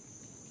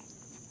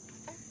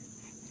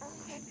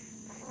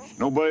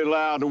 Nobody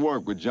allowed to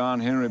work with John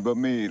Henry but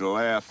me the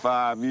last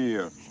 5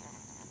 years.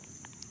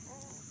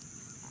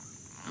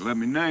 They let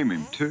me name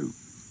him, too.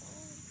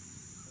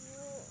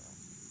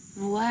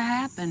 Well, what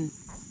happened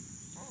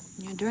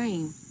in your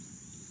dream?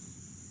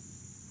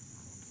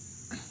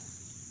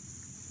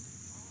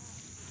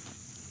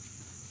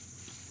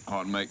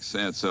 Hard to make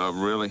sense of,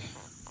 really.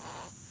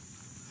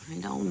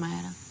 It don't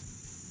matter.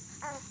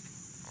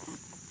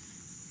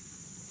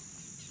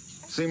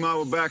 Seemed I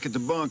was back at the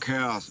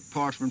bunkhouse at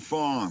Parchment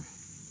Farm.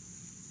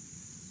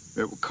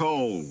 It was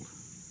cold.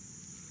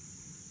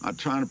 I was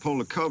trying to pull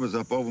the covers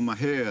up over my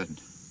head.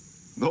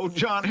 The old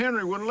John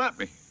Henry wouldn't let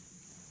me.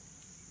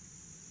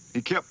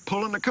 He kept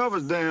pulling the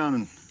covers down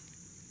and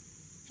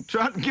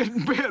tried to get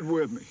in bed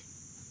with me.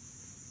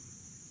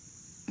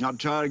 I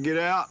tried to get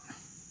out.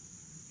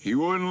 He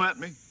wouldn't let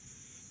me.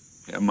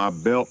 Had my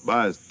belt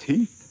by his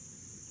teeth.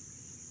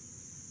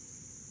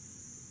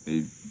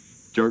 He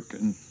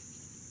jerking,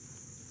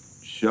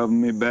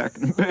 shoving me back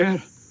in the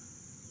bed.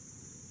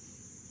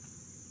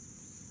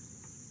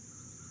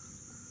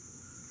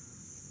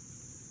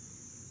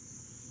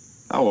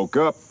 I woke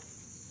up.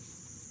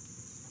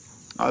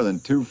 I was in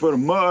 2 foot of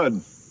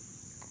mud.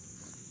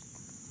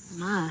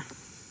 My.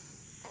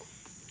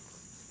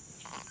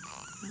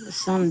 It was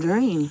some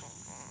dream.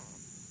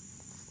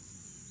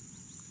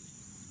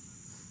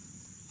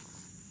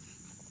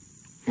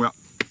 Well,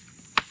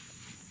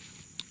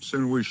 as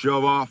soon as we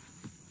shove off,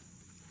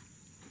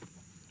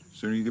 as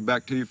soon as you get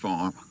back to your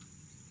farm.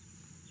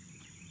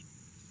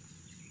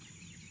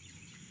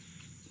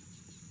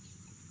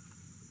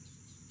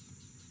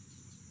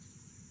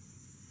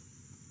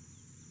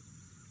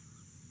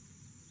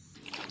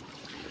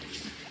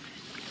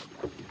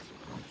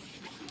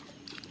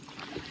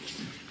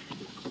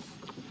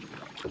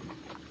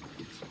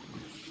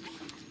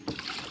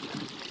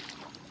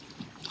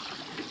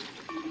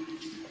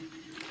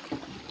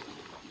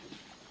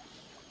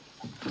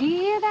 Do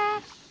you hear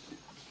that?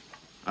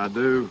 I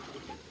do.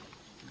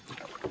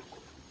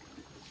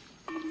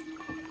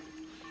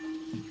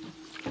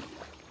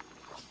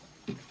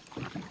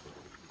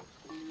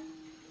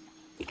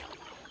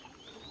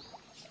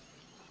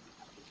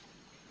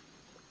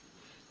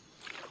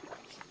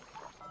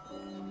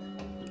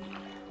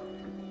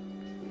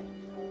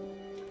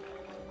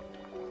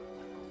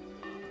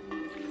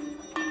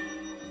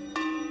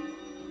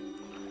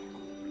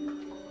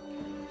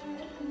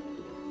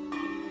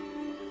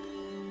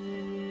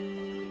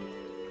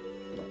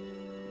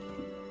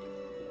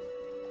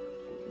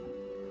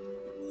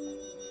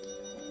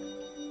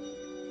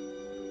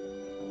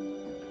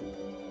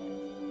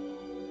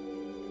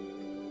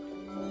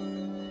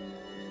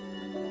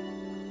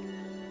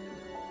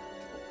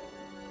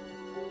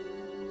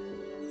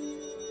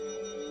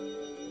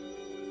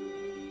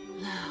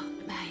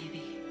 Look,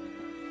 baby.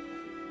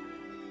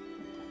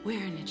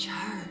 We're in a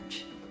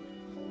church.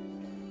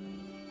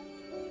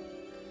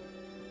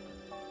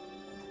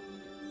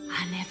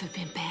 I never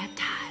been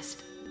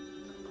baptized.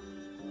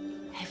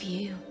 Have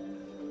you?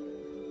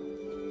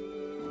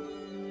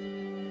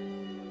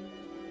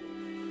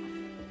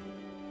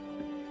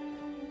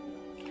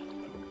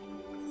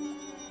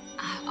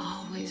 I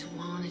always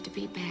wanted to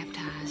be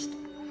baptized,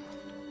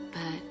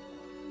 but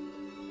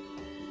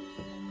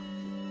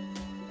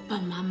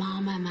my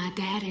mama and my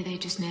daddy, they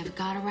just never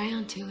got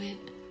around to it.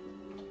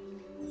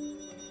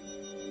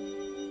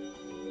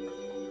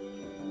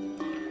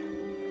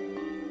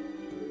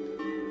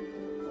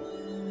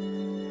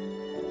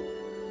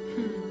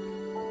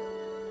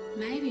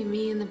 Maybe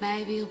me and the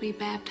baby will be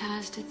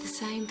baptized at the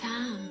same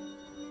time.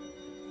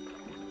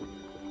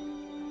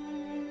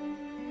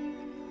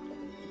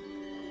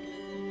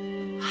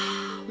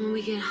 When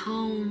we get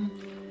home.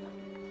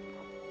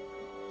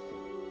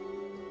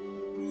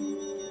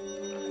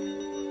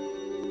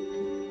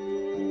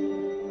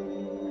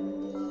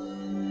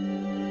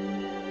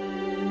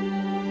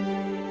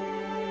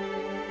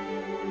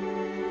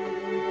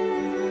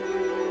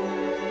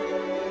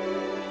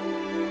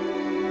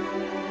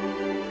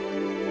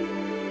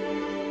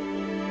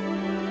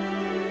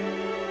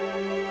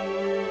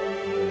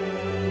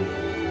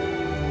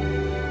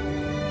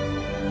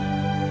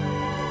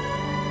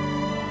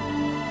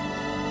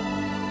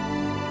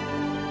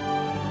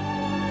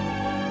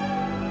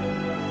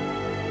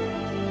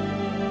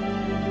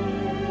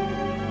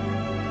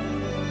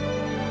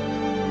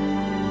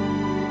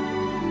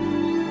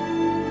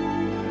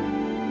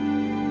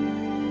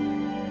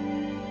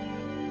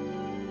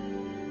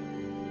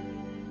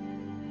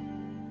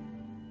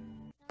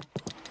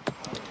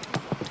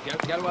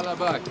 Quelle voir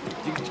là-bas?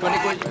 Tu connais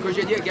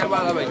Courgelier? Quelle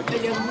voir là-bas?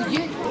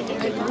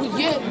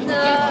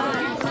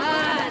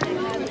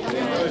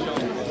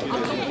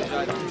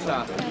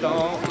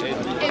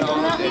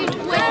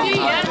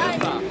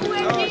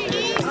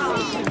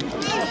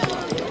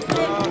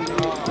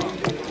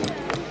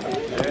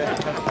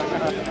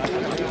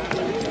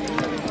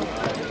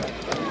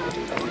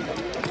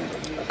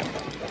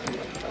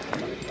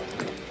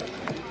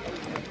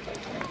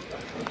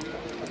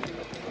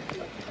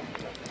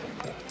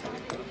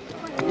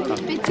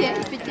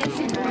 Peut-être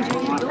c'est une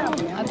bouteille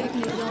d'eau avec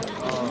les autres.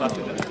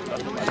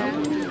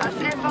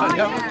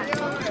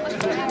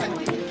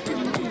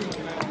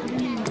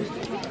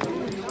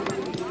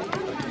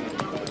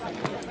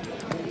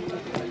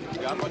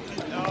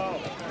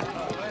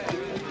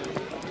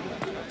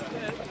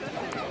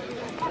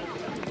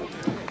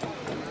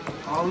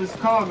 All this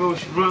cargo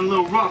should run a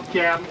little rough,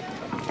 Captain.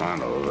 I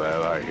know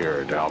that. I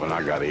hear it, Alvin.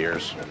 I got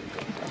ears.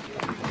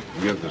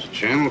 You got this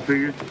channel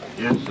figured?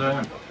 Yes,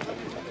 sir.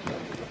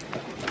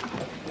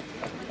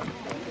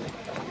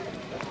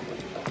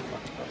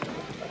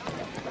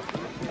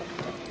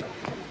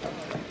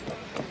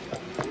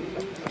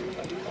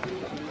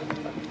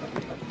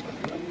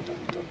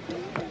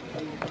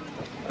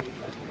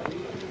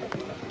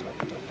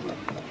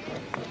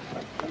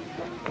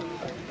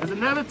 There's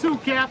another two,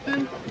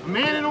 Captain. A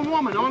man and a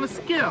woman on a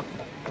skiff.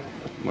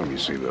 Let me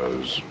see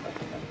those.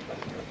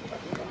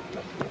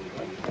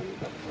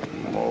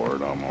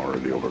 Lord, I'm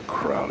already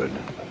overcrowded.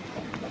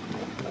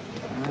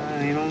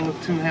 They don't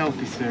look too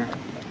healthy, sir.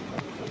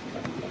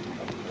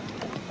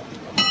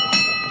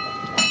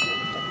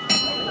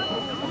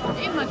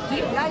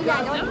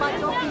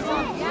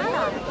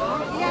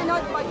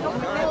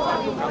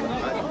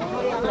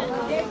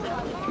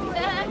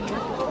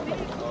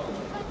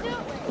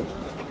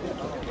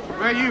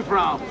 Where are you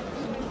from?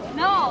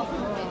 No.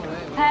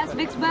 Past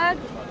Vicksburg?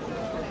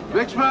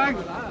 Vicksburg?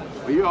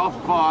 Well, you're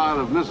awful far out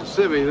of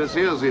Mississippi. This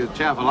here's the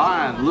Chapel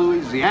Island,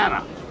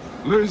 Louisiana.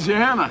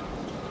 Louisiana?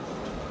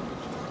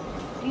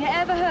 You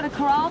ever heard of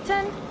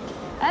Carlton?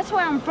 That's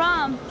where I'm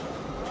from.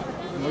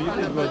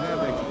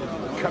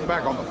 Come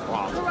back on the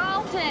farm.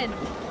 Carlton!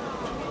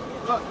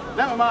 Look,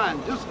 never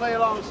mind. Just stay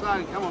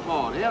alongside and come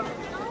aboard, yeah?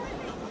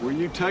 Will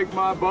you take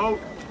my boat?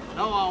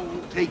 No, I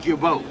won't take your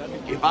boat.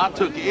 If I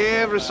took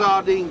every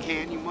sardine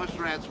can you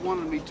muskrats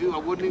wanted me to, I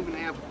wouldn't even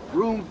have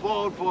room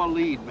forward for a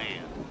lead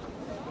man.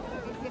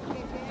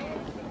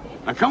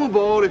 Now come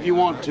aboard if you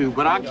want to,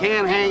 but I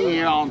can't hang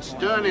here on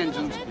stern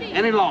engines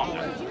any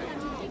longer.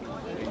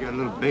 You got a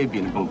little baby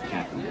in the boat,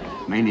 Captain.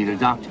 May need a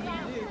doctor.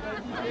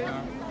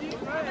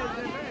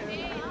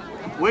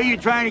 Where are you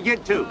trying to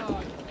get to?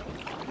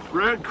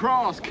 Red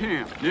Cross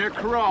camp, near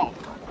Carroll.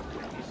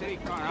 You say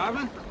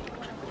Carnarvon?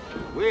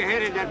 We're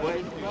headed that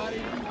way.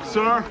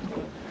 Sir,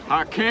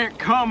 I can't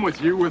come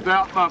with you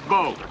without my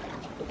boat.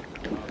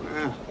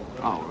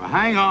 Oh,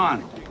 hang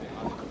on.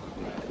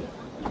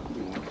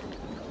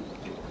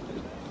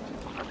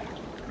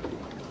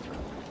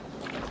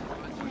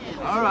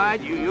 All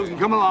right, you can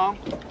come along.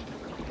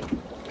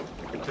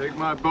 Take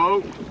my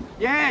boat?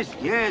 Yes,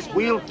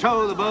 we'll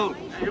tow the boat.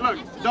 Hey, look,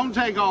 don't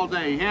take all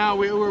day. Yeah,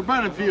 we're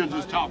burning fields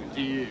just talking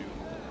to you.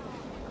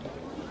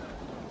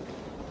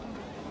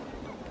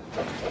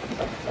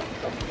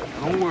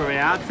 Don't worry,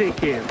 I'll take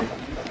care of it.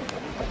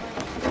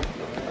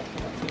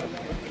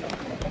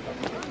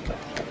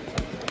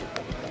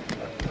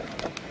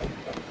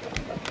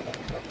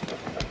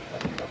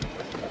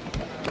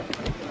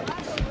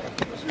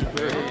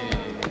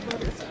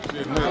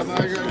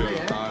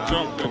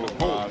 Jumped in the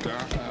boat,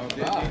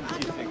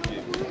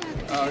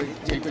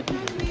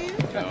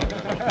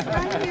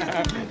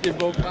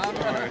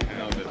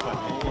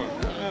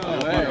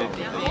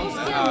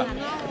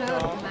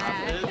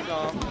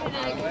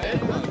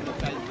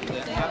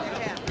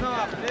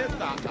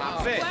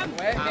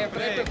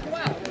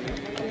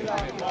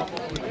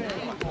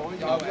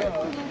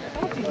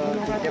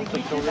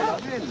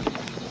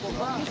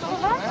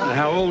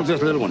 How old is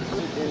this little one?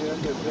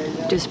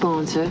 Just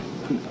born, sir.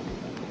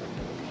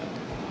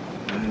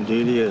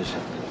 Indeed he is.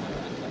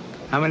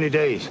 How many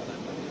days?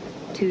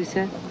 2,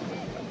 sir.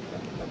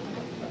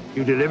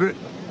 You deliver it?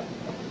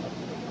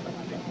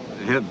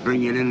 Help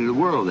bring it into the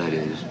world, that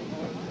is.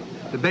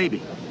 The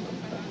baby?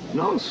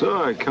 No,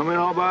 sir. Come in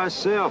all by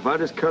itself. I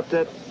just cut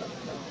that...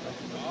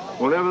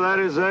 whatever that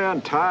is there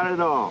and tied it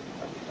off.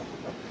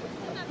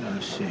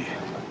 Let's see.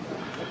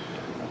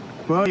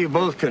 Well, you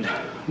both could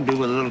do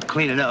with a little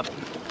cleaning up.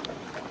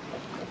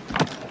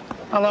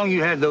 How long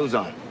you had those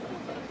on?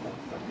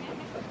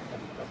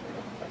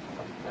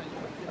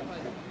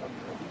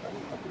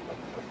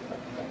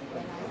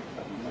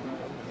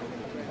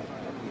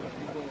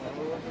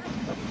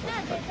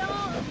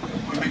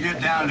 When we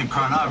get down to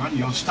Carnarvon,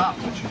 you'll stop,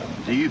 won't you?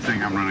 Do you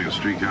think I'm running a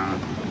streak on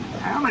it?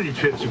 How many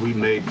trips have we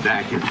made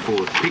back and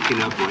forth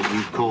picking up what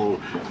you call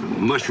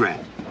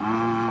muskrat?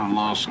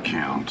 Lost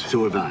count.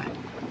 So have I.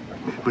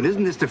 But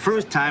isn't this the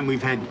first time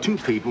we've had two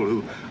people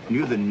who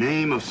knew the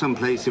name of some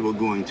place they were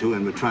going to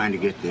and were trying to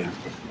get there?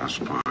 I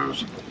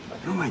suppose.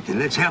 All right, then,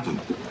 let's help them.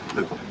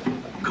 Look,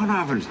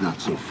 Carnarvon's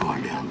not so far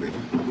downriver.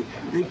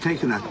 They've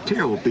taken a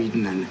terrible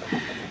beating, and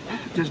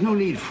there's no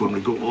need for them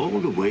to go all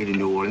the way to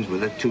New Orleans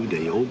with a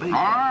 2-day-old baby.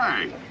 All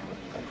right.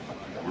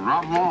 We'll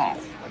drop them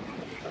off.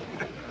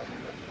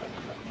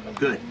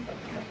 Good.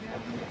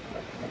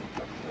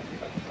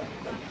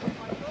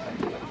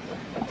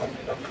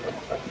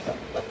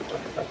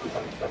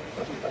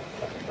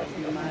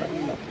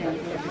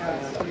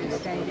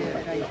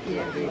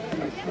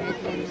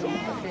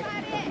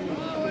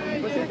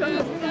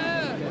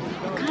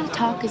 What kind of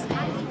talk is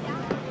that?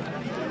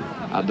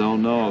 I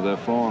don't know. They're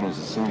foreigners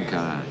of some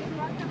kind.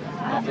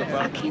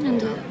 I can't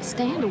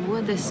understand a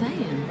word they're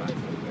saying.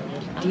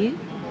 Do you?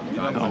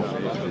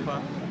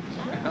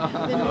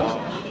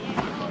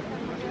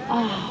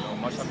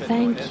 Oh,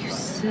 thank you,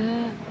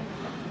 sir.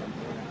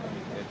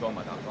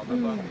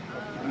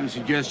 I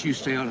suggest you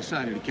stay on the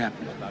side of the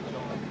captain.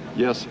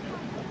 Yes, sir.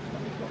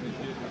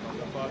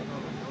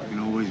 You can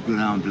always go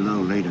down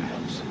below later.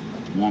 It's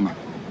warmer.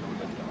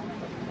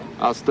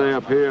 I'll stay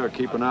up here,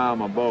 keep an eye on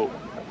my boat.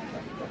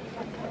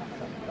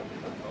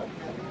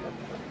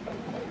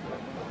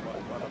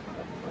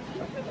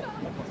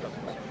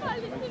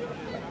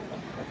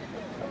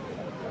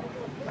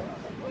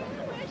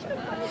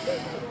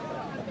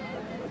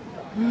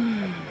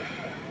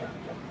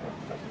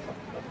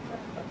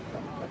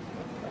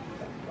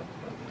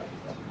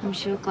 I'm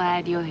sure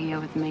glad you're here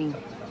with me.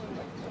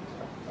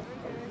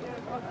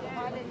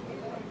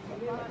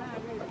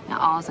 Now,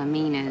 all I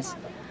mean is,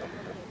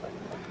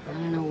 I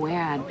don't know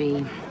where I'd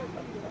be.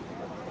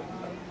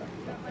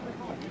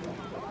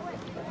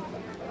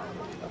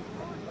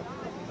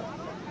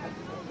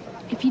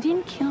 If you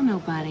didn't kill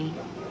nobody,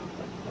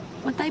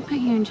 what'd they put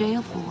you in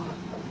jail for?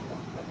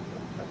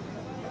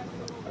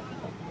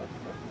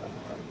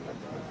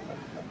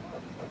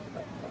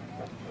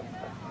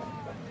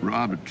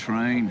 Robbed a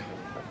train.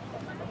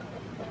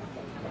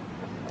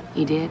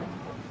 You did?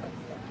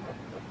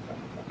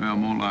 Well,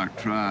 more like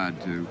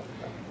tried to.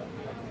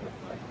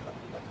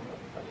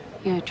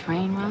 You're a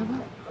train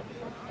robber?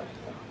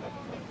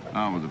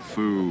 I was a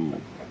fool.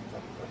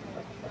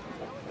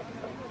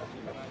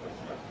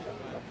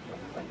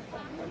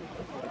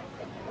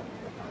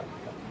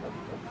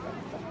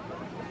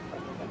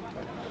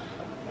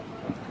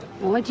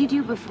 What'd you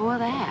do before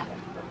that?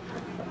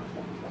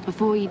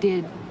 Before you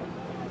did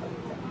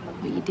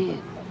what you did?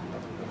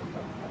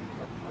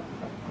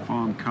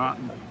 Farm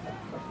cotton.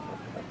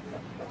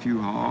 A few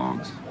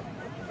hogs.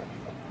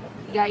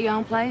 You got your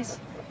own place?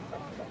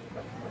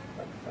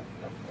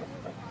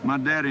 My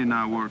daddy and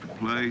I worked a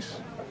place.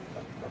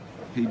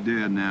 He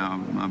dead now,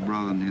 but my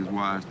brother and his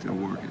wife still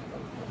working.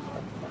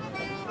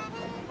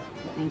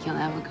 Think you'll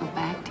ever go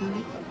back to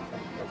it?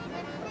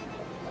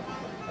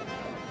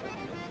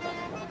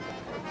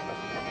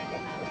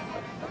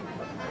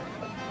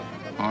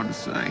 Hard to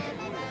say.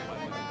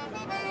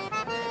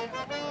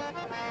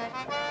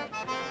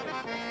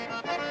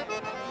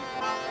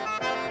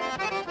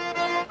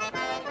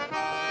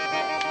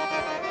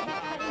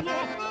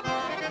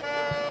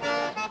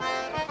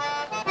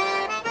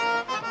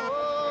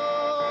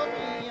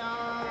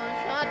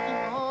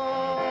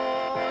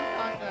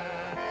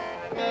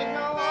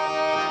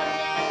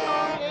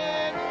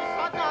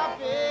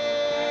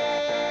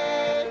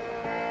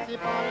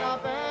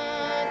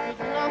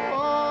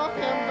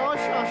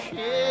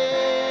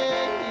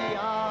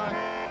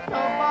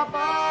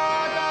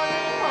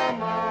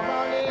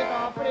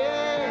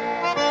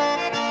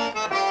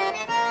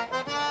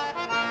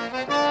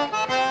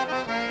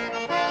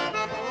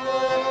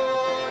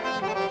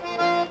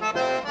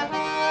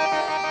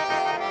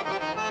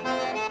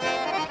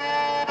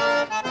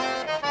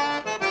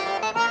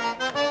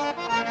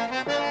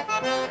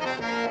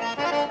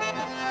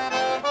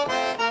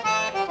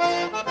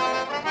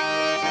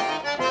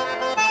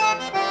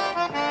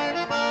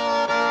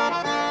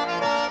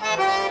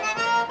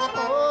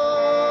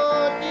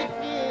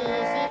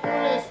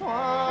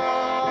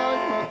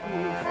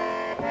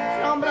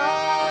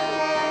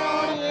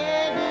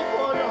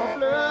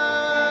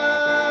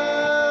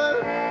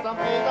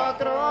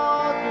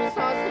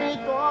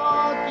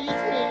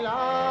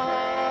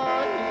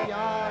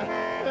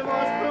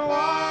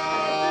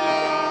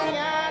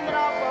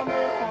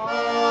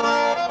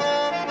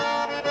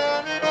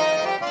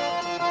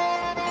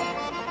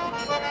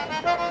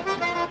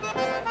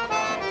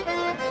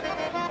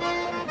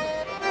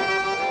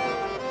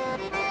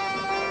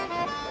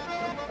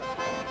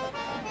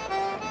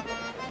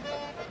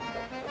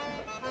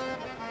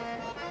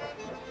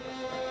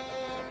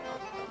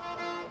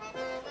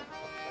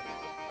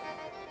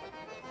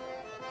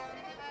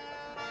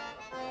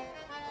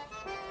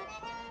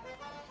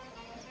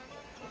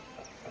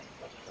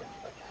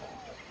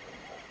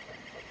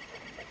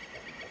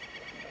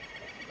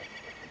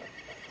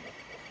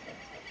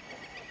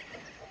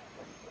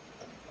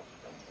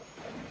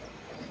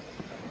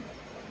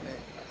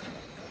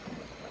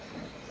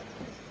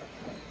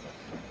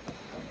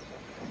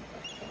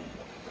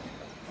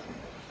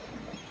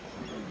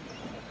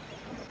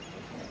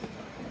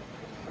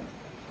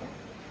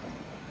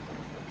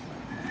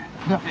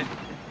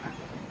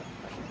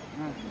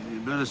 You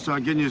better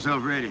start getting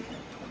yourself ready.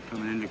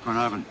 Coming into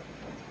Carnarvon.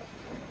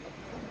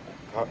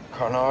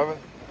 Carnarvon?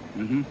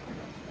 Mm-hmm.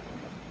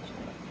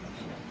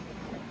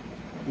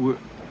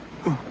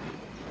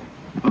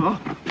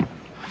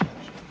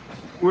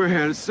 We're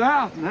headed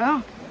south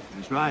now.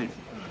 That's right.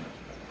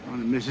 On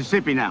the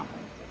Mississippi now.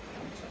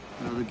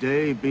 Another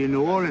day, be in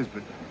New Orleans,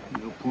 but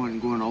no point in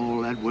going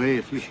all that way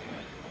if you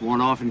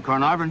want off in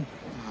Carnarvon.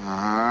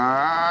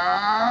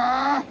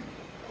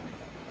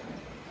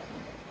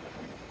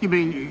 You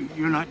mean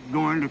you're not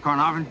going to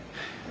Carnarvon?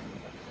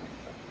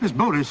 This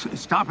boat is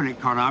stopping at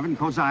Carnarvon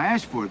because I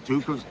asked for it to,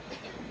 because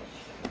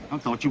I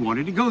thought you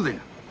wanted to go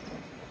there.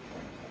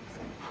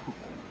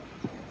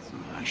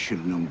 I should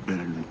have known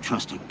better than to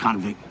trust a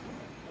convict.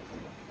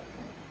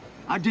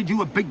 I did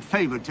you a big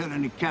favor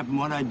telling the captain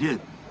what I did.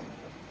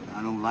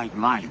 I don't like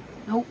lying.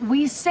 No,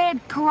 we said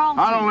Carlton.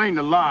 I don't mean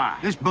to lie.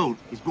 This boat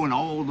is going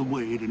all the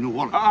way to New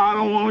Orleans. I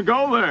don't want to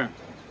go there.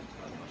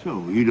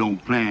 So you don't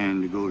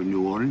plan to go to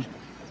New Orleans?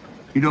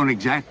 You don't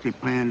exactly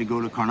plan to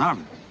go to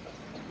Carnarvon?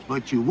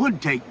 But you would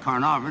take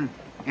Carnarvon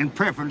in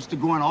preference to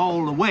going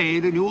all the way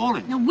to New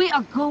Orleans. No, we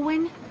are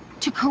going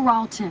to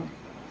Carlton.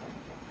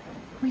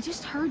 We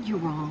just heard you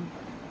wrong.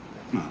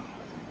 Oh,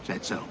 is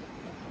that so?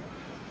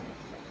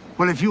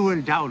 Well, if you were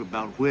in doubt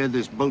about where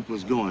this boat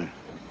was going,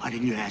 why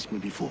didn't you ask me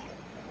before?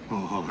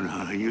 Oh,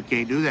 no, you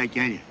can't do that,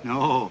 can you?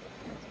 No.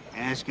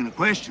 Asking a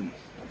question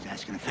is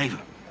asking a favor.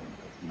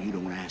 And you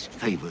don't ask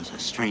favors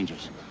as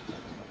strangers.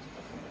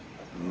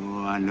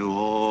 Oh, I know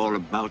all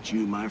about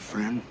you, my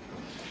friend.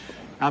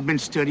 I've been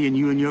studying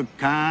you and your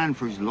kind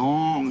for as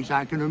long as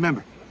I can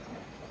remember.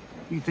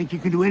 You think you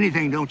can do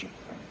anything, don't you?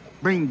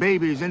 Bring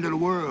babies into the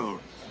world,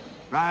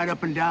 ride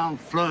up and down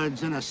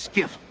floods in a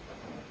skiff.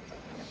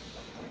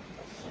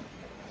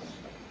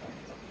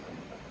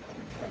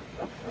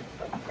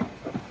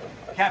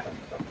 Captain,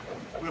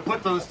 we'll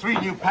put those 3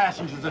 new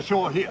passengers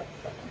ashore here.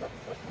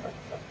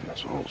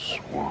 It's all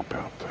swamp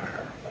out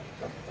there.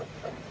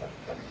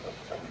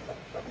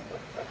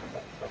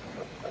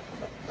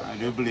 I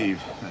do believe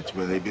that's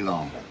where they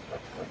belong.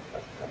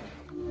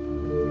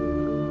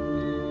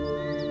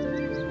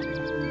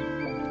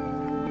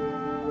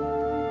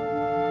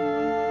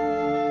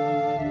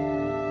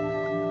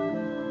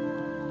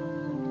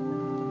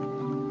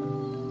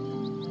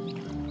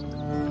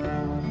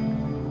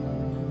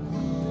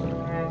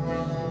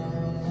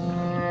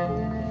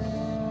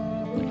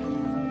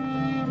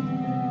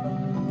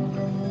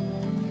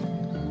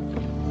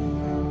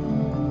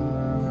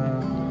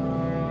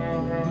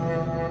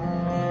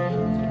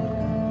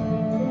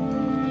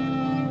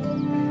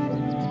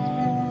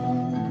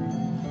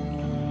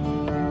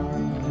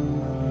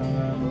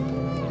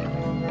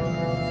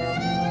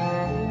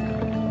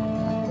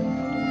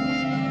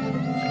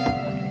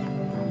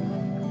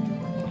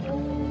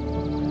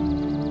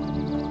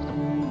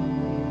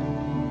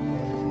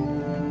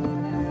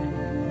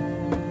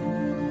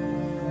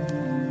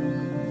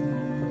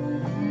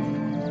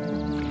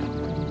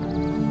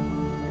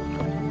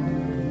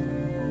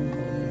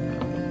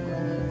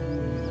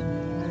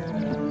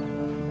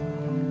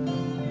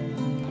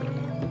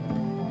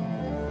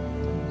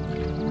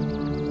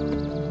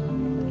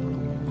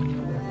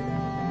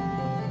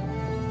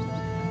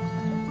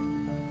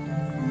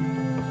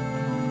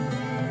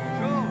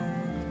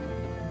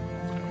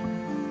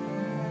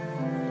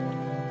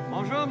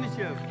 Bonjour,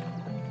 monsieur.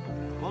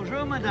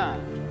 Bonjour,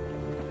 madame.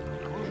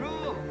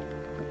 Bonjour.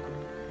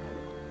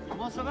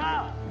 Comment ça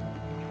va?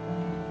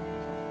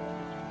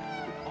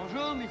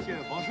 Bonjour, monsieur.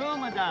 Bonjour,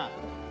 madame.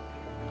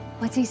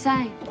 What's he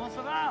saying? Comment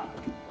ça va?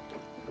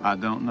 I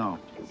don't know.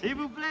 S'il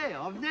vous plaît,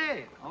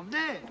 venez,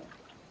 venez.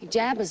 He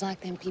jabbers like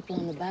them people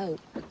on the boat.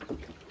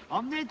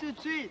 Venez tout de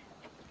suite.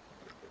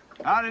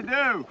 Howdy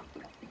do?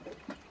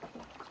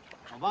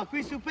 On va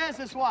cuire souper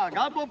ce soir.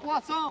 Garde vos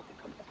poissons.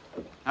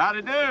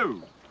 Howdy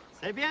do?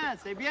 C'est bien,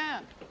 c'est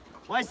bien.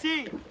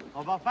 Voici,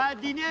 on va faire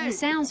dîner. He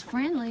sounds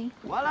friendly.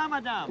 Voilà,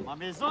 madame, ma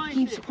maison He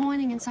ici. keeps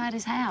pointing inside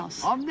his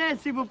house. Emmenez,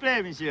 s'il vous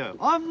plaît, monsieur.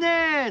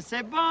 Emmenez,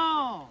 c'est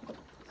bon.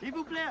 S'il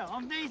vous plaît,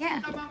 emmenez ici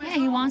dans ma maison. Yeah,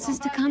 he wants us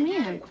to come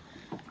in.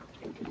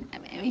 I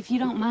mean, if you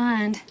don't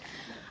mind,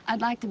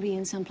 I'd like to be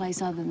in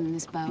someplace other than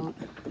this boat.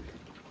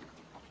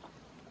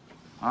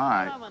 All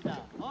right. Voilà, madame.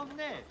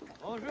 Emmenez.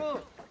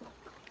 Bonjour.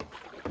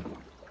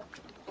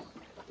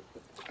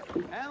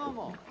 Un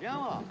moment, viens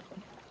voir.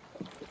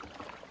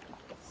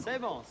 C'est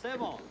bon.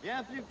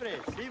 Bien plus près,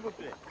 s'il vous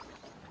plaît.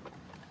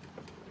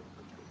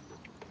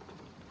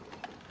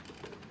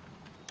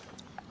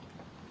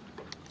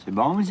 C'est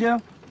bon, monsieur?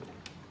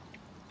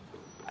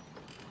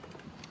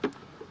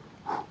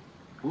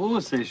 Oh,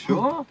 c'est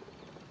chaud.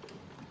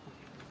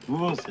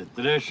 Oh, c'est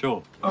très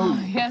chaud. Oh,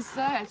 yes,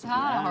 sir. It's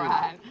hot, all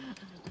right.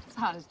 It's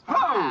hot as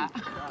pie.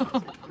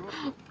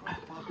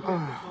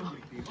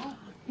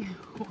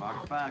 On va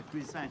faire la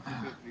cuisson un petit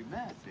peu plus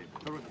mince. C'est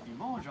trop de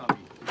piment,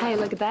 Jean-Louis. Hey,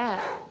 look at that.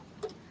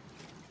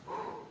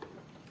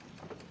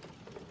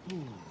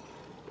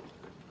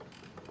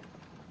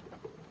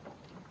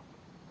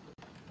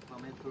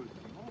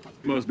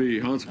 Must be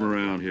huntsman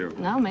around here.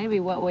 No, maybe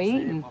what we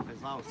eating.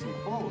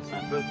 C'est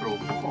un peu trop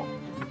fort.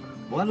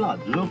 Voilà,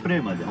 de l'eau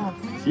frais, madame.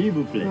 S'il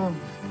vous plaît.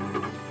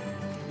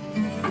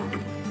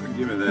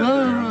 Give me that. No,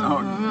 there. no,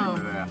 Oh, no,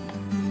 give me that.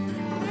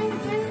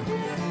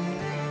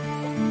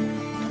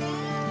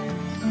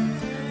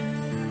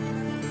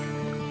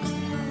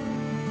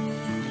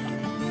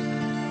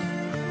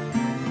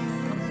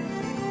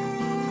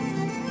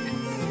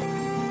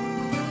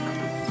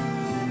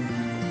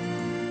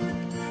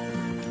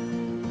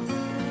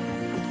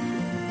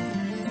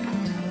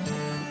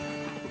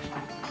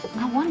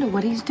 I wonder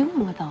what he's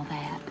doing with all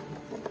that.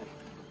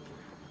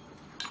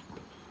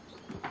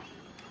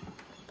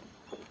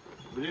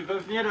 Voulez-vous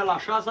venir à la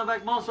chasse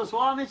avec moi ce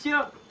soir, monsieur?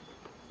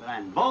 Faire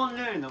une bonne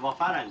lune, on va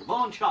faire une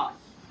bonne chasse.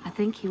 I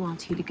think he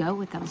wants you to go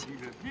with him. Si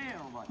je viens,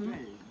 on va faire une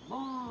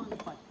bonne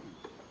partie.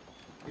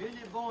 Et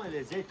les bons et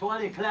les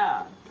étoiles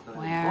éclairs. Faire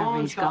une Wherever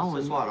bonne he's chasse going.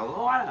 ce soir. On va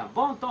avoir un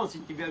bon temps si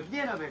tu veux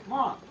venir avec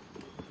moi.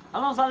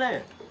 Allons,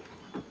 allez.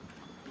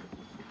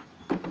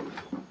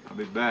 I'll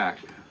be back.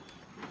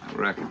 I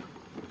reckon.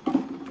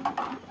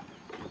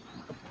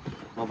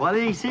 On va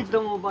aller ici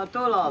dans mon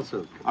bateau, là, ça.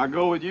 I'll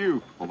go with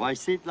you. On va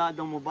ici, là,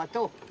 dans mon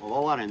bateau. On va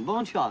avoir une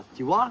bonne chasse,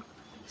 tu vois?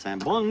 C'est une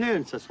bonne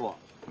lune ce soir.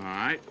 All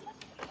right.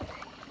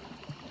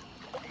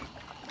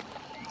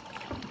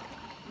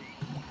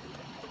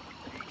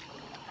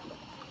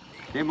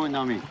 Et mon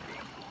ami,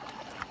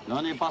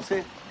 l'année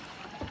passée,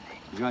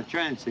 j'ai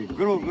traîné ces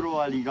gros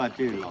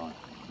alligators, là.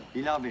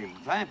 Il avait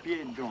 20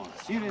 pieds de grand,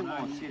 sûrement.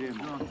 Don't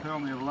tell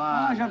me a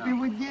Ah, lie. j'ai pu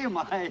vous dire,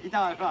 mais il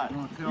avait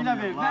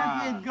 20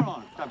 pieds de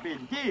grand, ça peut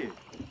dire.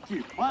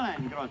 Tu prends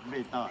une grosse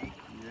bétail.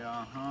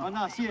 Yeah, On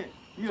a acier,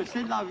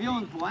 c'est de la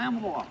viande pour un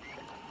mois.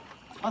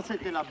 Ah,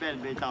 c'était la belle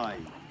bétail.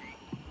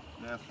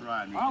 That's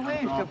right. Ah oui,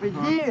 Jumped je off peux the te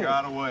hook, dire.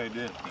 got away,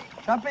 didn't it?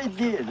 Ça peut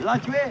dire, la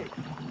tuer.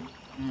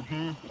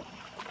 Mm-hmm.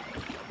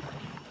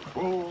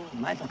 Oh,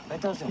 maintenant, fais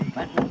attention,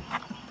 maintenant.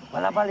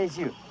 Voilà bas les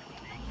yeux.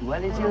 Tu vois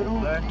les yeux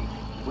rouges?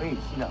 Oui,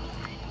 celui-là.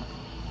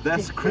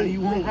 That's the critter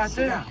you want right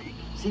there?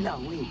 Celui-là,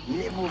 oui,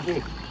 il est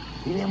mauvais.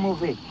 Il est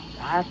mauvais.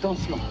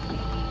 Attention,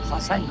 ça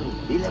sent gros,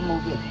 il est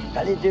mauvais.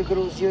 T'as les deux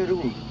gros yeux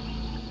rouges.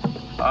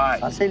 Ça,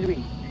 c'est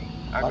lui.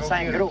 Ça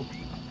sent gros.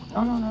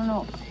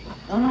 Non,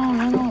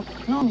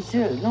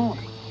 monsieur, non.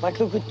 Avec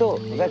le couteau,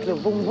 avec le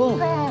bonbon.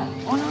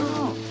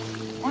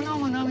 Oh non,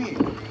 mon ami.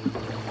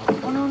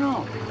 Oh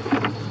non.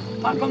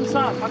 Pas comme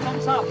ça.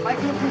 Avec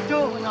le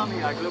couteau, mon ami,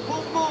 avec le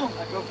bonbon,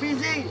 avec le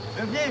fusil.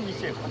 Viens,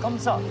 monsieur, pas comme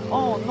ça.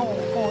 Oh non,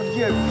 mon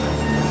Dieu.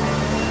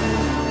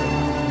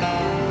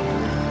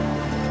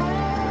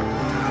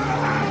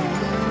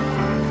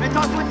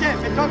 Mets-toi à côté.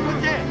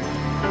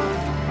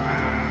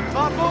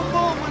 La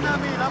bonbon, mon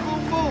ami, la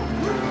bonbon.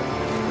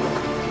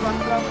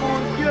 Mon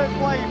Dieu,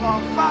 quoi, il va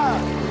faire.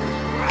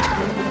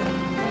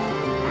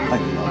 Il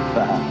va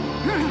faire.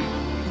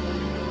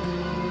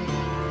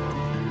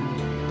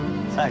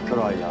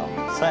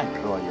 C'est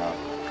incroyable.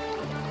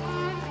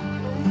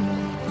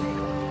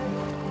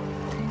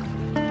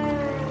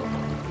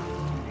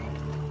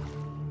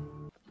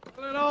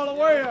 Pull it all the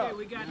way up.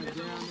 We got this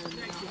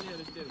section here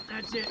to do.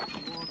 That's it. I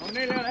need a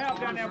little help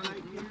down there.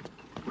 Bring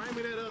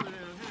me that other down.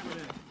 Hand me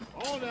that.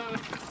 All down.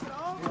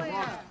 All the way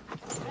up.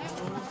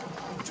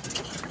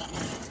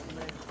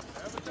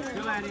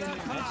 Fill that in there.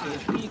 That's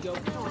it. Here you go.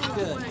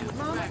 Good.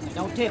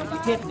 Don't tip it.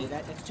 You're tipping it.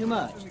 That's too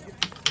much.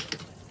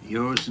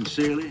 Yours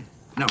sincerely?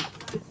 No.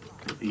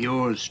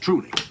 Yours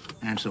truly.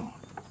 And so on.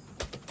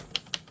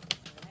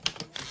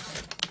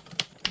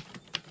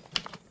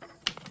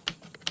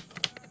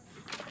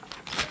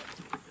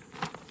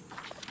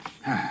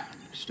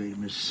 State of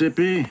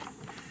Mississippi.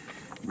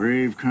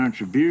 Brave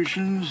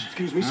contributions.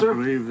 Excuse me, sir? I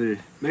believe the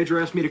Major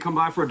asked me to come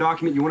by for a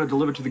document you want to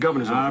deliver to the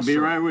governor's office. I'll be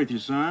sir. right with you,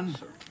 son.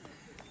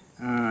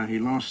 He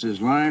lost his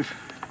life.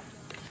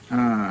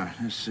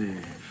 Let's see.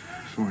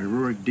 For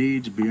heroic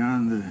deeds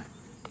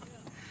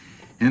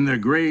in the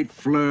great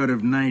flood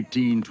of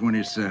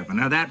 1927.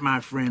 Now that, my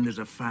friend, is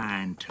a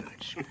fine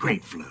touch.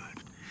 Great flood.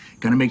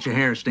 Kind of makes your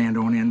hair stand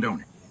on end,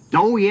 don't it?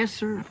 Oh, yes,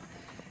 sir.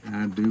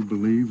 I do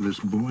believe this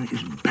boy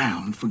is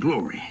bound for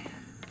glory.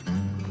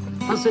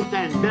 Ça,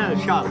 c'était une belle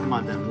chasse,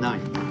 madame. Non.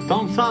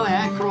 Tom Sall est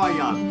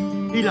incroyable.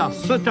 Il a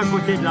sauté à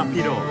côté de la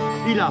pirogue.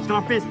 Il a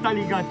frappé cet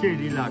alligator.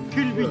 Il a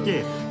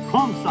culbuté.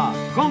 Comme ça.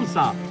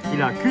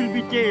 Il a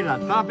culbuté. Il a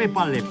attrapé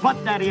par les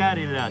pattes derrière.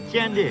 Il a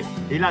tienné.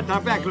 Il a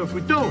attrapé avec le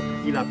couteau.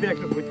 Il a fait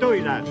avec le couteau.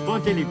 Il a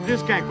planté les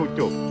plus qu'un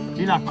couteau.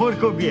 Il a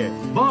corcobié.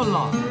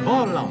 Voilà.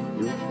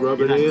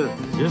 Rub it in.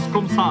 Juste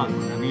comme ça,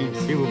 mon ami,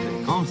 s'il vous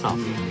plaît. Comme ça.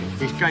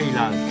 Jusqu'à il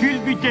a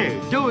culbuté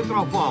 2 ou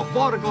 3 fois,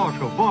 bord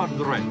gauche ou bord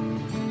droit.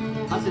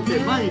 Ah, c'était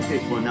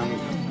magnifique, mon ami.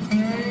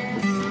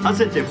 Ah,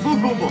 c'était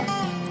beaucoup bon.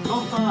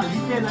 Comme ça, il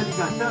était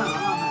l'alligator à la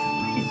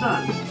main, tout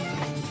seul.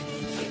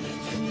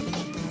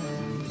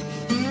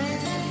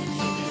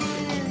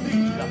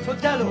 Il a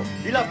sauté à l'eau,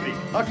 il a pris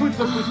un coup de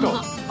couteau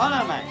à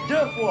la main, 2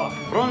 fois.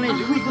 Prends les 8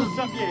 ou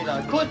 100 pieds,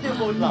 là, côté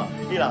bon là.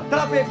 Il a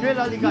attrapé puis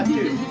l'alligator,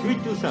 lui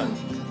tout seul.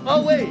 Ah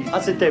oui,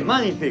 ah, c'était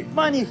magnifique.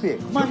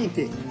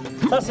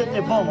 Ça, c'était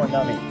bon, mon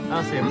ami.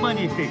 Ah, c'est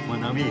magnifique,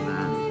 mon ami.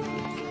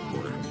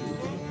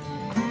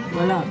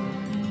 Voilà.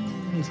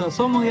 Ça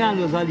sent Montréal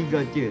aux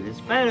alligators.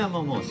 Espère un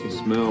moment, s'il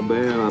vous plaît. Smell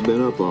bad. I've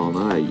been up all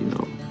night, you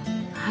know.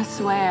 I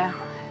swear.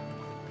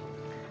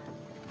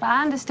 If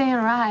I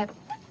understand right,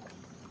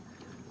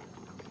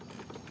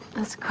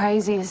 that's the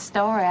craziest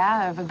story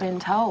I've ever been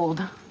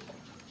told.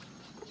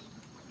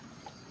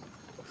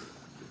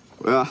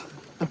 Well,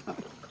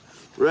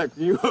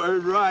 reckon you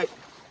heard right.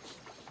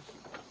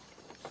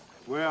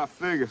 Well, I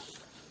figure.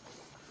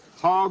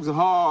 Hog's a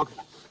hog.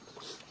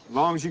 As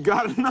long as you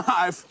got a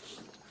knife.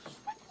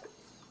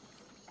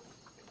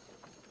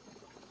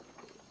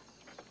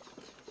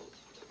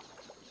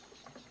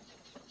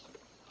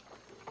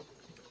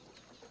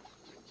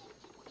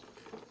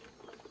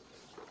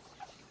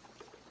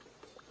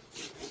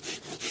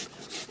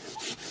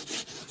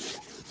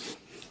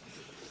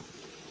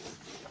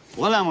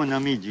 Voilà, mon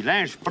ami, du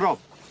linge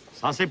propre.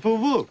 Ça, c'est pour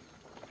vous.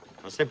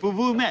 Ça, c'est pour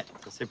vous, maître.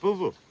 Ça, c'est pour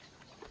vous.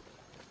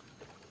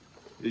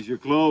 These your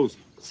clothes.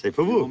 C'est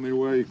pour You vous. want me to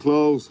wear your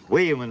clothes?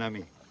 Oui, mon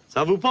ami.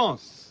 Ça vous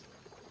pense?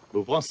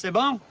 Vous pensez c'est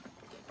bon?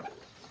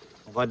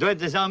 On va doit être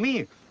des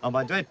amis. On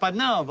va doit être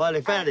maintenant. On va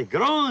aller faire des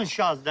grandes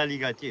chasses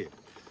d'alligators.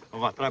 On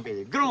va attraper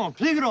des grands,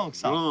 plus grands que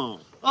ça. Grand.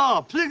 Oh,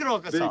 plus grands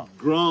que ça.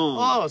 Big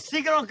grand. Oh,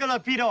 si grand que la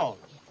pirogue.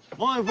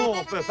 Moi et vous,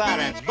 on peut faire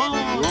un bon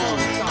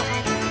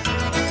chasse.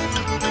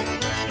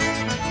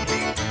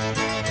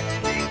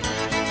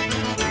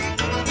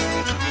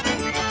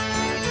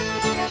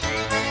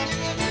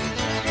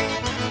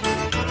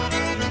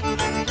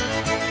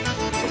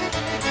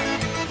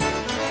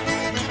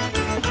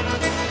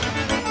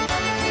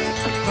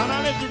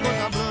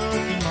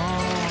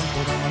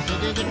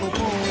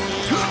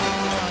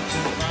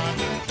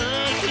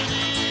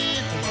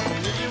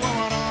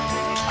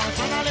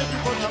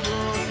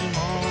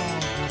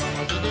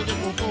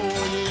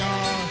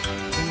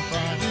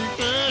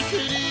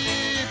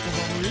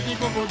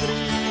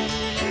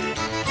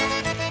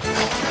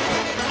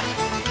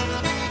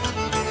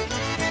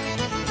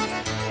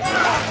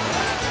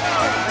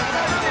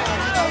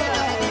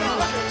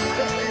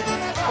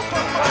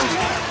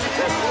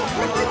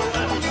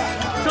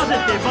 Ça,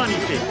 c'était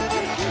magnifique.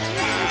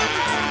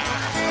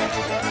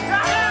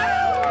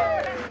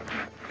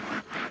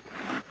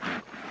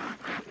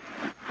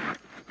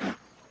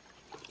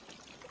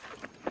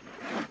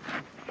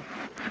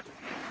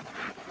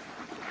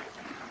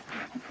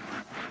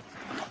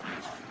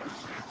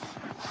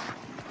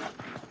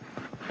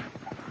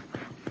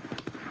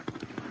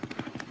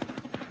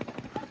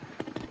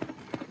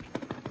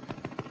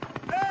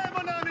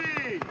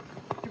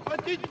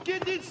 Tu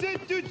quittes ici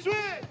tout de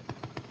suite!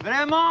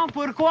 Vraiment,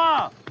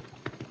 pourquoi?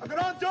 La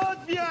grande hôte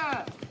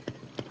vient!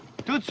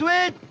 Tout de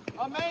suite?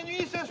 À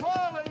minuit ce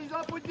soir, ils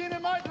ont pour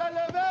dynamite la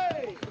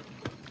lever!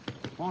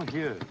 Mon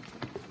Dieu.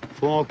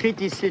 Faut qu'on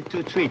quitte ici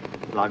tout de suite.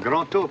 La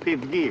grande taupe est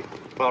venue.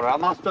 Faut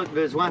ramasser notre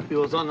besoin puis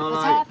aux en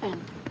What's aller.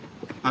 happened?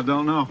 I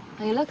don't know.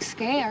 You look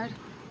scared.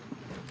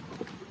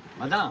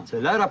 Madame, c'est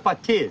l'heure à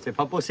partir. C'est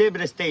pas possible de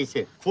rester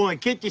ici. Faut qu'on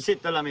quitte ici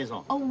de la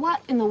maison. Oh, what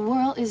in the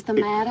world is the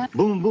matter?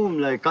 Boum, boum,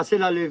 là, casser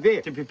la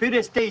levée. Tu peux plus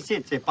rester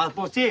ici. C'est pas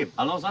possible.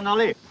 Allons en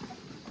aller.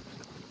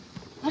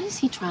 What is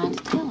he trying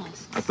to tell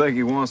us? I think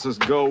he wants us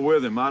to go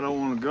with him. I don't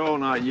want to go,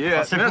 not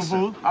yet. Ça, c'est pour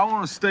vous. I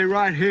want to stay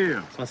right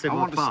here. Ça, c'est I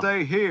want votre to part.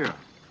 stay here.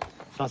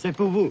 Ça, c'est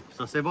pour vous.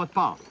 Ça, c'est votre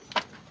part.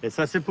 Et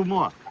ça, c'est pour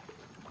moi.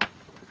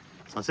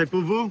 Ça, c'est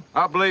pour vous.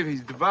 I believe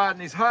he's dividing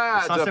his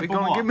hides Ça, up. c'est He's pour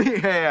going moi. to give me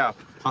half.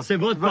 Ça, c'est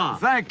votre part.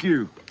 Thank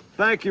you.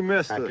 Thank you,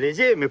 mister. Un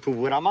plaisir, mais pour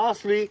vous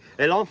ramasser, lui,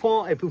 et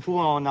l'enfant, et pour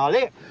pouvoir en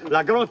aller,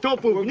 la grande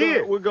taupe pour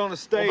venir. We're going to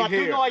stay On va tout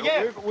here.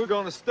 noyer. We're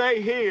going to stay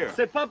here.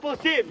 C'est pas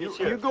possible,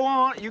 monsieur. You go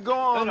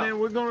on, Non, then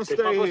we're going to c'est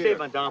pas stay possible, here.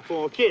 madame.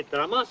 Faut qu'on quitte.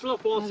 Ramasse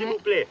l'enfant, s'il vous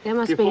plaît. There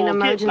must Puis be faut an qu'on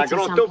quitte. La emergency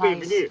grande taupe est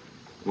someplace. venue.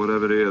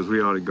 Whatever it is, we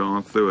already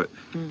gone through it.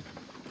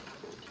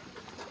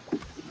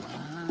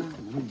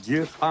 Mon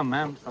Dieu, quand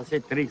même, ça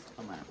c'est triste,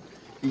 quand même.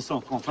 Ils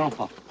sont contents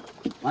pas.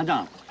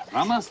 Madame,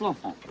 ramasse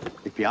l'enfant.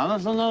 Et puis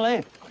allons en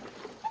aller.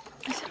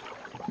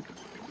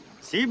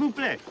 S'il vous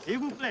plaît, s'il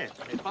vous plaît.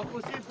 C'est pas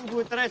possible pour vous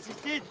rester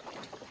ici.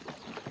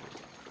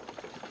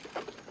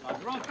 La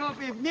grande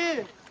taupe est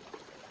venue.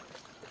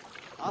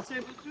 Assez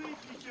tout de suite,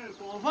 monsieur.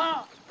 On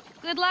va.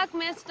 Good luck,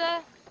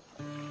 mister.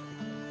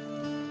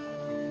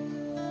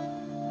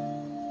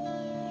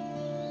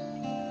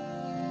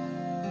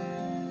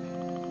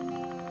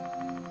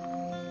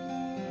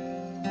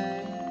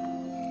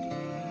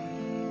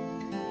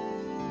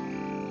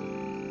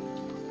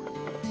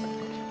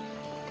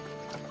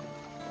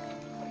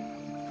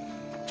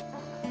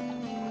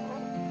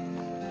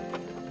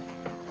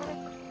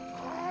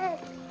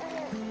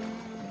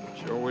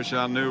 Sure wish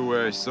I knew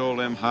where he sold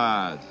them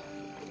hides.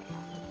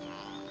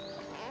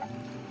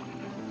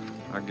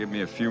 I'll give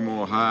me a few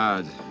more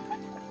hides.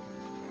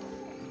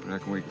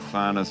 Reckon we can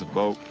find us a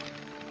boat.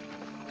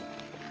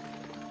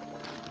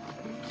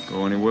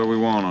 Go anywhere we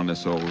want on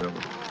this old river.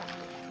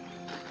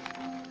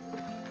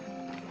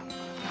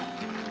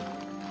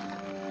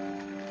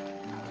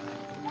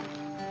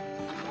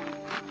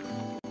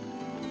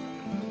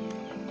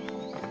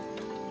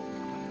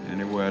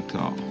 Anywhere at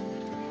all.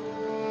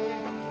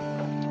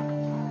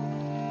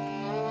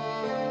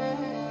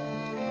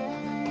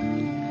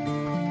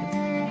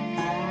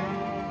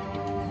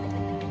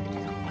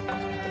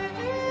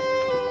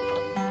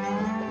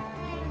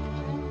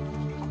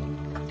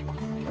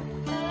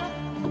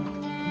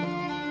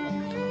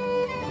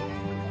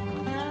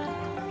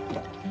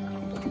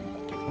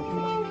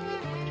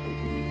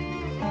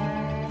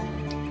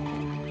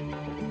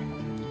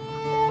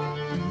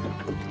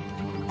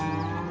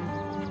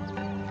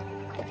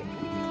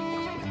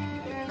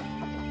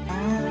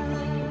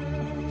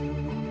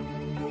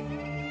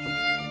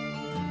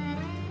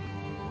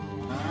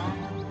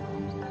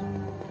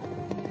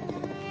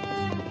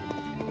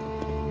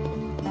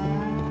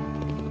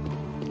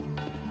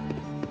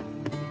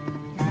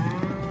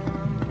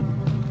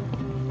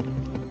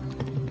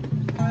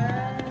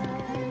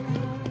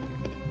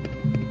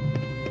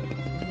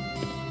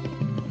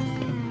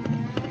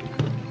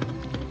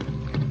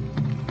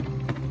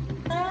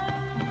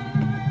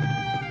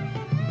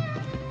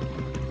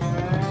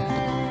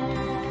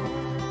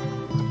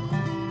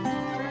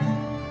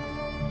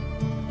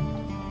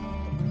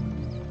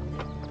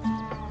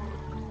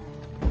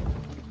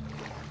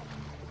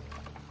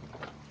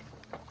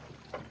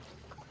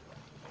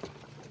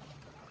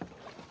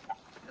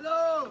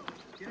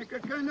 Il y a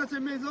quelqu'un dans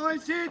cette maison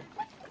ici?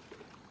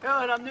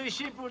 On est venu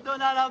ici pour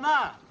donner la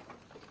main.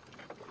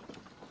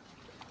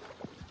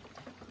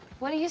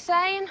 What are you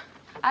saying?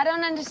 I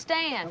don't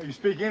understand. You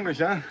speak English,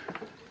 huh?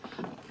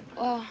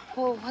 Well,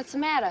 what's the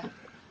matter?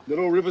 The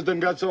little rivers done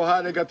got so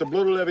high they got to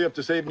blow the levee up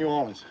to save New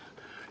Orleans.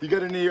 You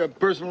got any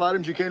personal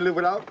items you can't live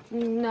without?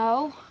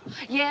 No.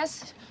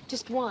 Yes,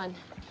 just one.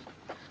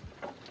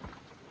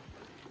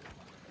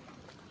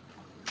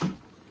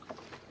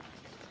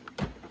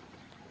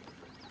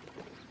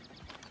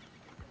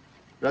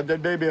 Got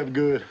that baby up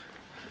good.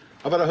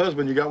 How about a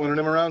husband? You got one of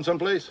them around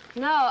someplace?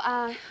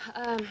 No,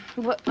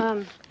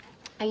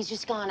 he's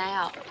just gone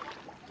out.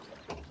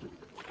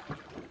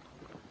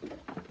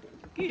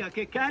 Qui y a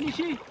quelqu'un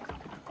ici?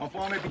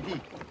 Enfant, mes petits.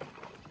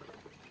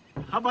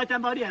 How about un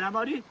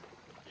mari?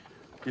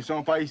 Ils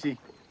sont pas ici.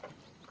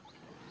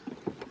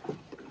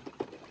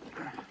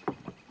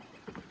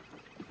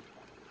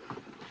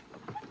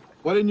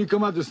 Why didn't you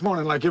come out this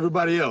morning like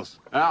everybody else?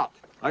 Out.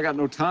 I got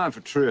no time for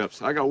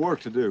trips. I got work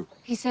to do.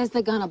 He says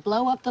they're gonna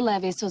blow up the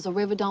levee so the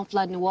river don't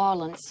flood New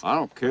Orleans. I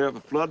don't care if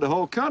it flood the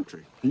whole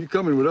country. You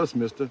coming with us,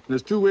 mister.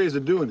 There's two ways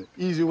of doing it.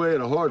 Easy way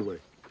and a hard way.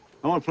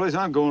 The only place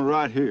I'm going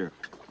right here.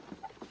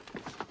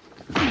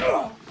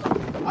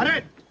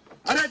 Arrête!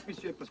 Arrête,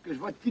 monsieur, parce que je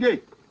vais te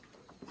tirer.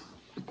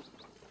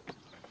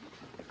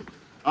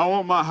 I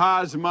want my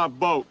hides in my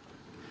boat.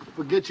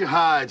 Forget your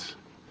hides.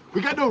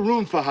 We got no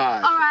room for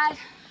hides. All right.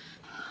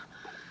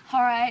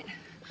 All right.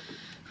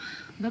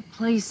 But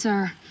please,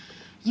 sir,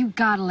 you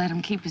gotta let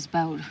him keep his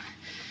boat.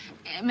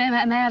 It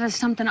matters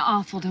something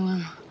awful to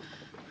him.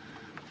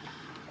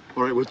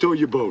 All right, we'll tow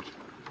your boat.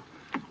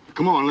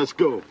 Come on, let's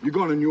go. You're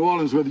going to New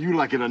Orleans whether you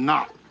like it or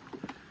not.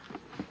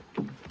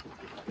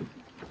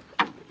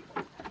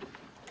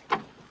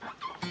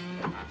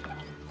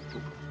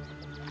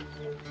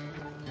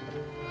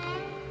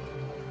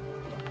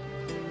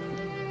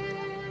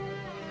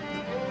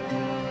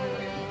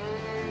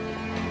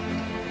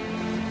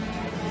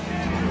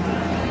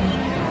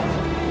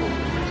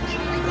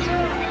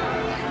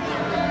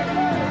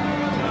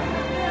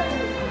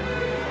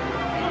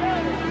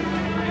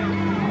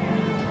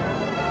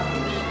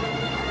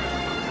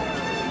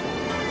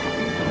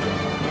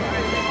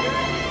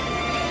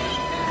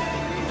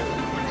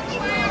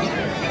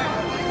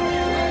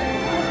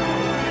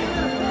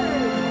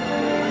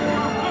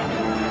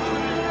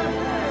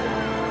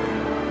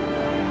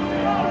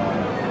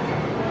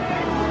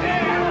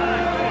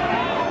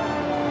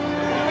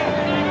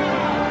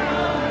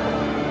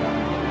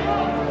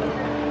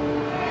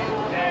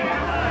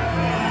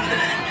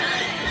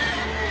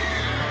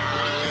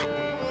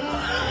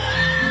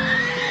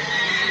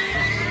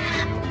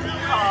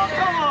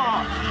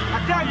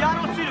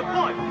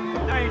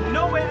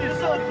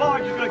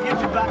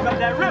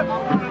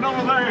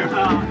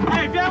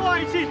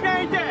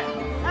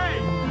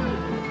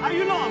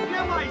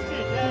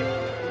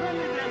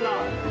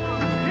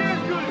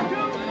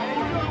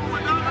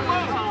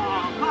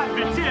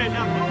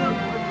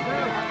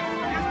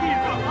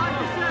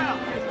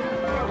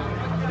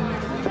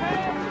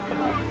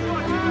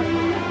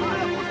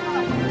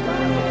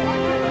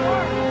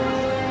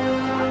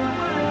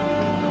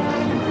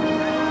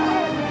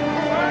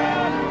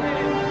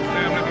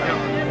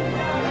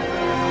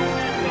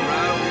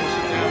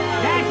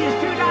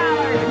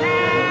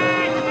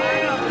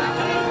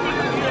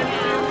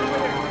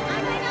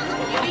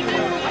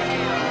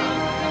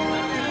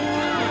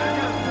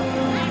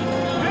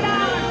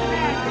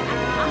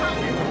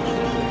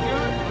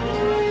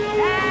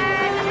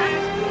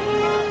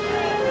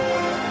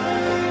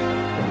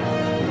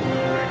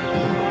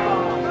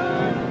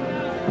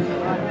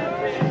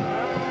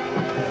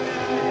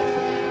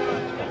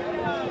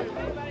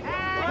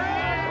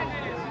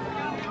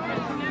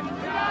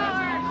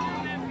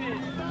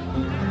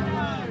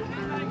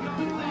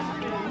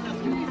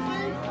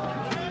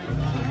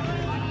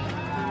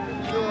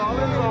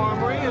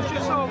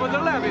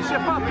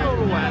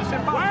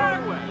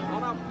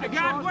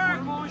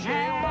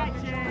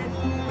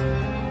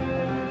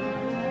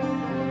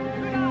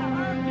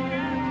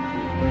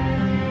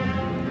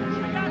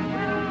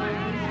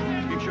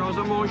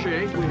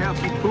 We have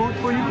some food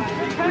for you.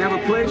 We have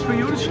a place for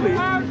you to sleep.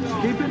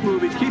 Keep it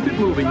moving, keep it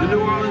moving. The New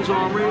Orleans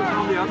Armory is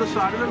on the other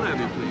side of the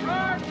levee, please.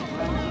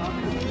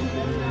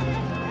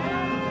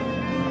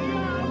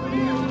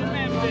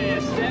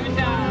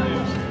 $7.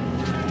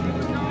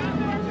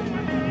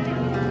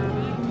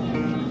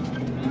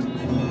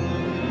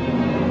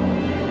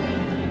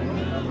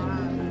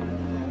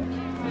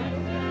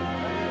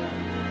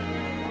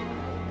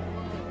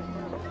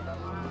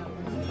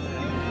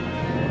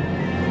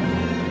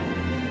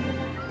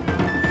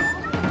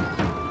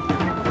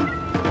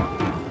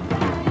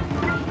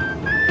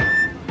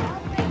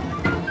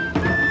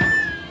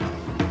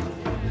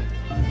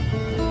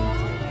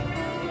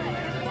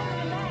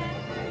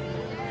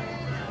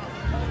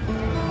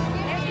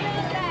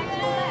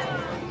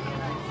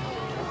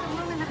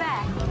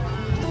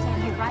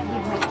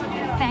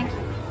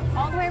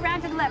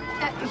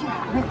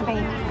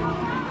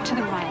 To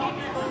the right.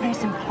 There's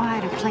some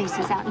quieter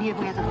places out near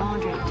where the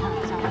laundry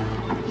tugs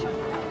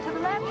are.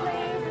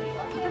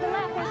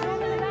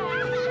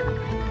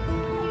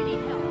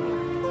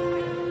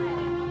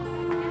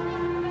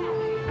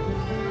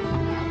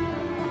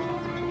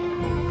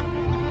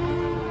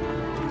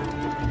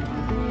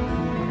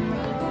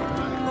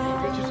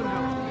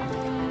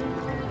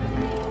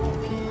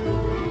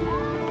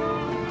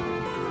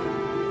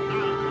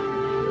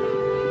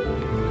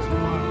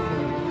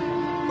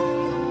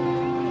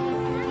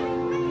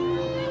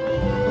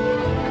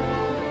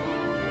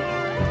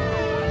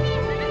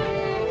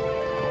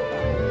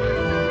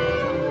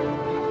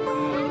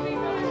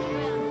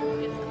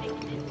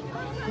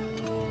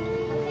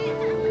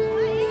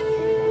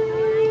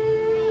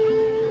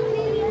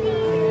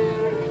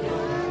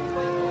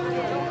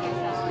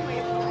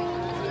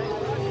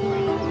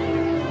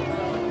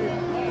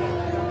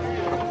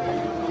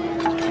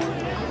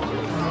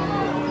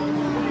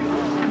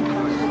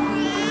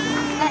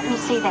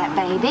 see that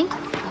baby.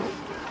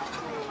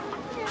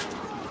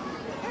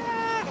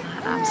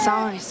 I'm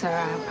sorry, sir.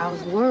 I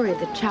was worried.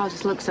 The child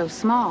just looked so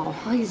small.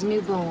 Oh, he's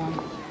newborn.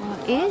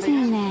 Well, is he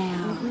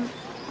now?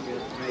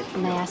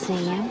 May I see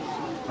him?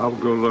 I'll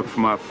go look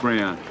for my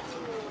friend.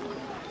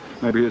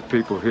 Maybe his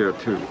people here,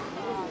 too.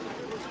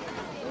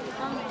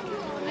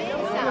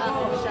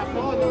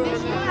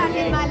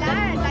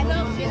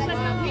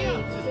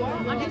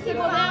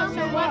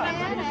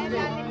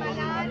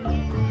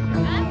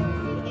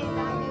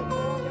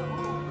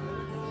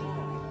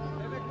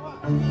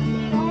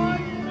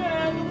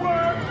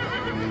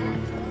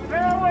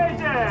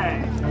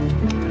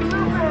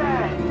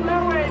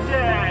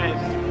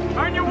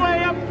 On your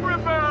way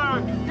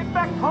upriver! Get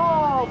back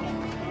home!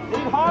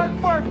 Need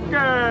hard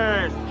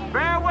workers!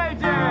 Fair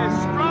wages!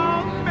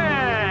 Strong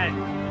men!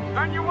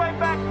 On your way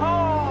back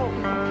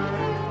home!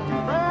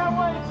 Fair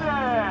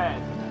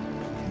wages!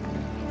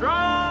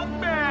 Strong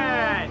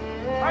men!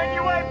 On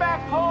your way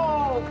back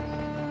home!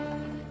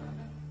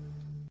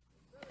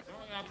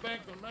 I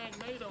think the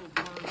magneto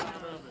burned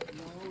out of it.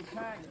 No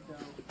tank,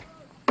 though.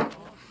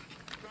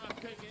 Try to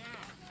take it out.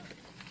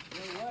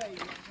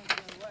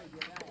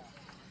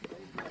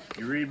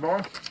 You read,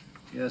 boy?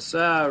 Yes,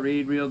 sir. I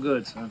read real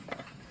good, son.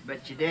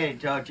 Bet your daddy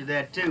taught you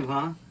that too,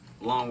 huh?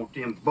 Along with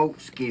them boat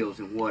skills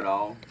and what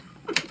all.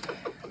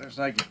 Looks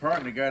like your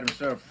partner got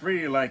himself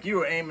free like you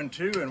were aiming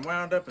to and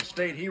wound up a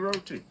state hero,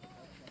 too.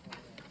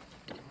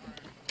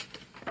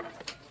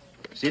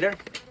 See there?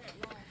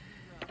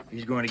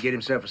 He's going to get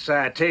himself a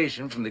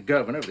citation from the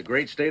governor of the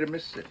great state of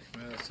Mississippi.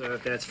 Well, sir,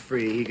 if that's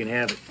free, he can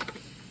have it.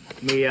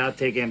 Me, I'll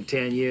take him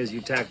 10 years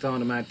you tacked on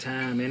to my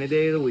time any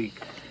day of the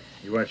week.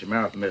 You watch your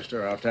mouth,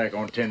 mister, or I'll tack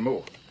on 10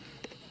 more.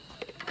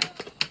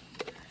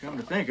 Come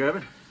to think of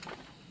it,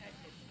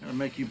 that'll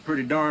make you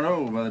pretty darn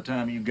old by the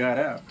time you got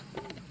out.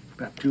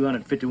 About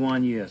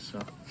 251 years,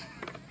 sir.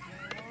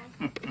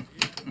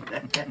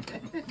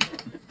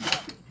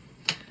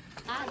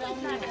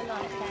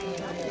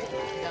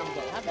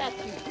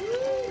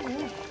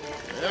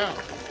 Yeah,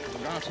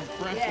 we got some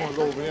French ones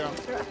over here.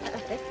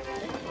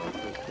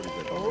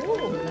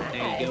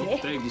 There you go.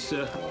 Thank you,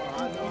 sir.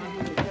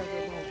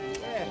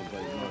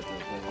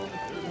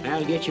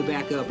 I'll get you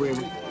back up,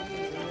 River.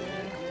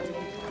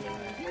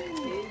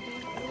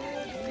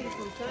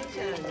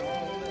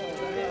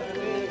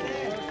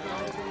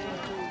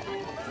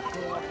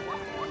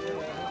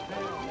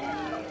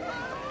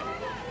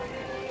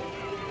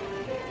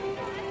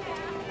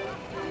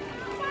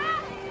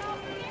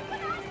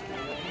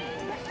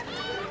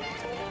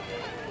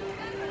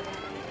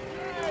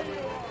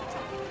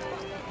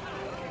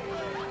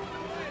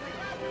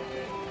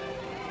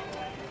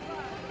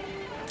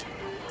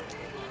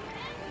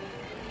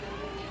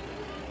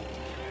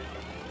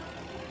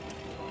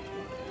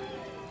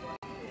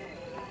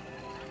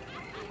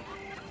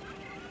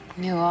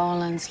 New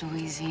Orleans,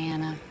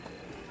 Louisiana.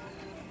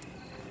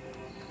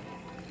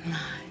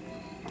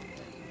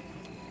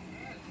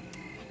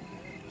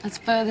 That's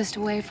furthest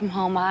away from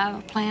home I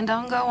ever planned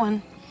on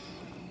going.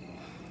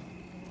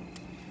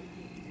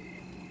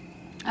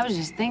 I was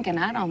just thinking,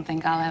 I don't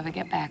think I'll ever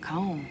get back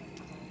home.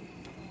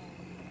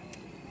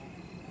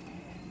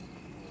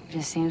 It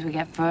just seems we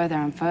get further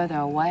and further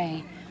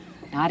away.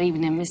 Not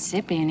even in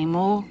Mississippi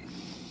anymore.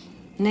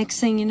 Next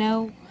thing you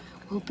know,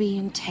 we'll be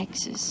in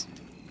Texas.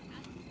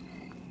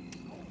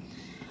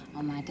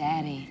 Oh, my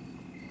daddy,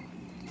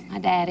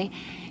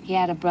 he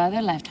had a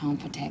brother left home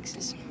for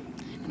Texas.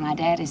 And my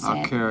daddy said...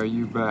 I'll carry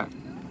you back.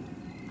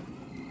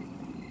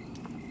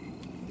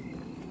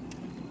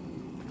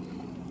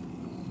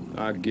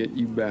 I'll get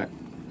you back.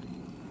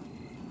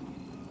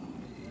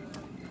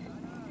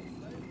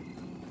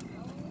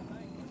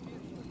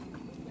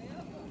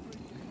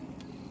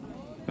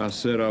 I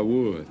said I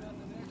would.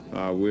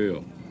 I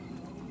will.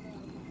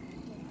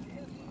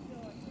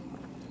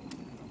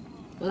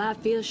 Well, I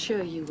feel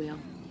sure you will.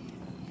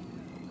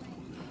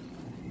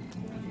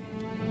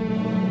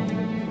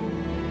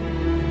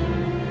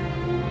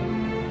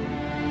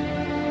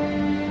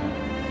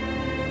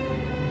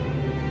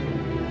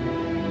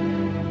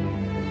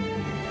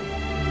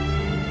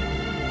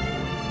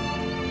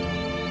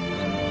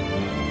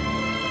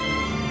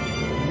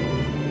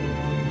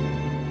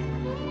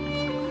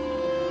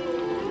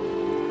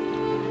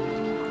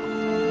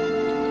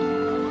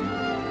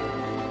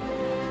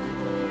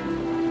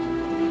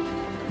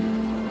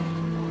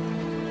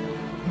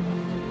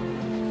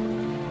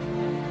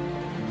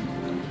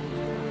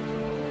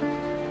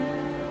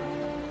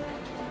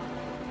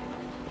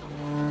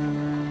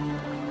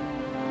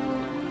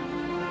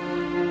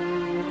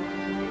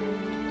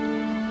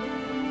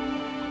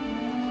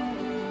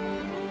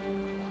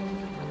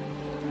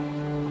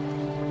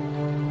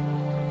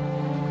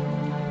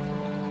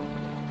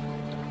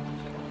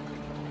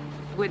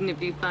 Wouldn't it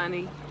be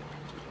funny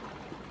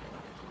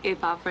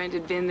if our friend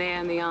had been there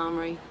in the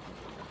armory?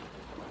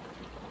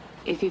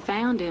 If you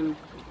found him,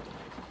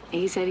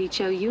 he said he'd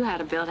show you how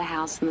to build a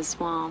house in the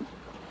swamp.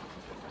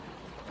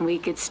 And we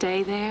could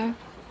stay there,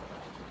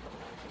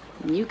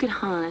 and you could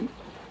hunt.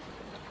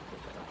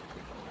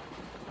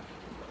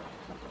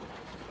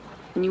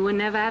 And you would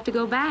never have to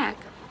go back.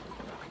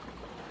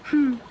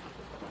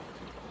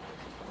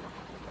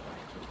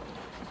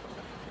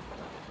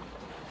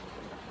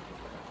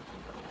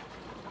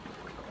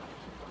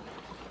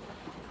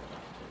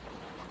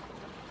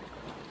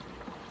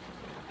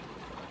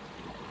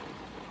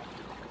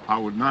 I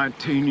was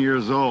 19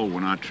 years old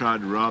when I tried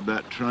to rob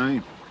that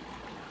train.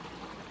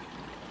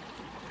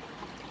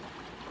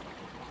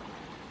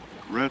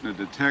 Read in a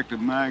detective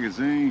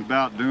magazine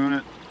about doing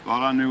it.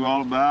 Thought I knew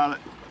all about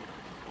it.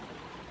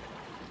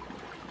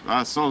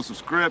 I sold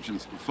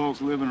subscriptions for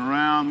folks living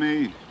around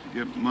me to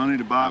get money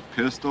to buy a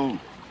pistol,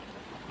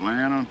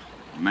 lantern,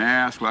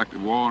 mask like the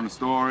war in the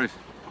stories.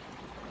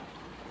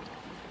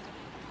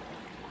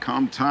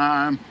 Come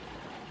time,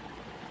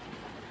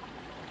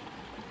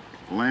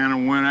 the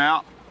lantern went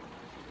out.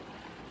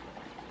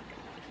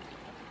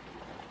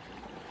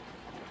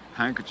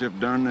 Handkerchief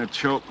darn near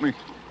choked me.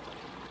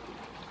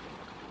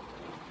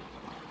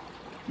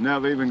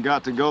 Never even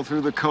got to go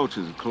through the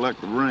coaches and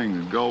collect the rings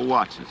and gold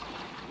watches.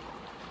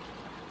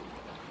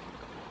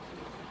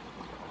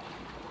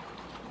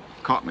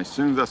 Caught me as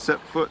soon as I set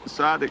foot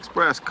inside the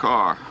express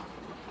car.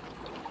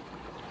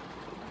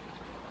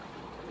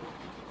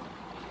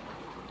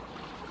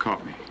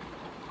 Caught me.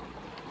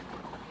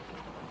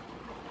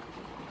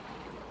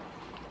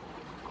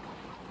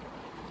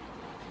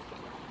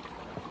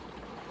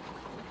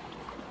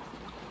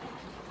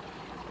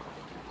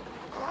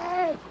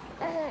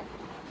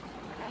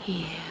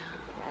 Yeah.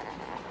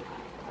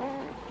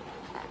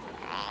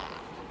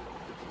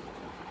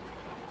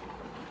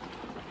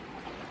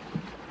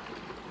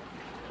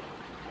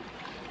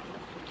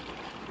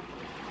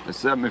 They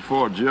set me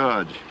for a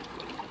judge.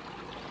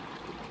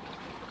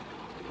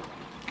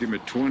 Give me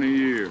 20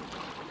 years.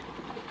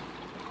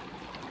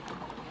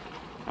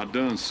 I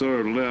done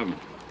served 11.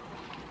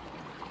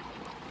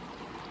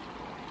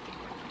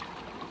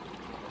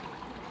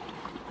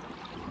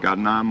 Got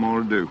 9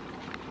 more to do.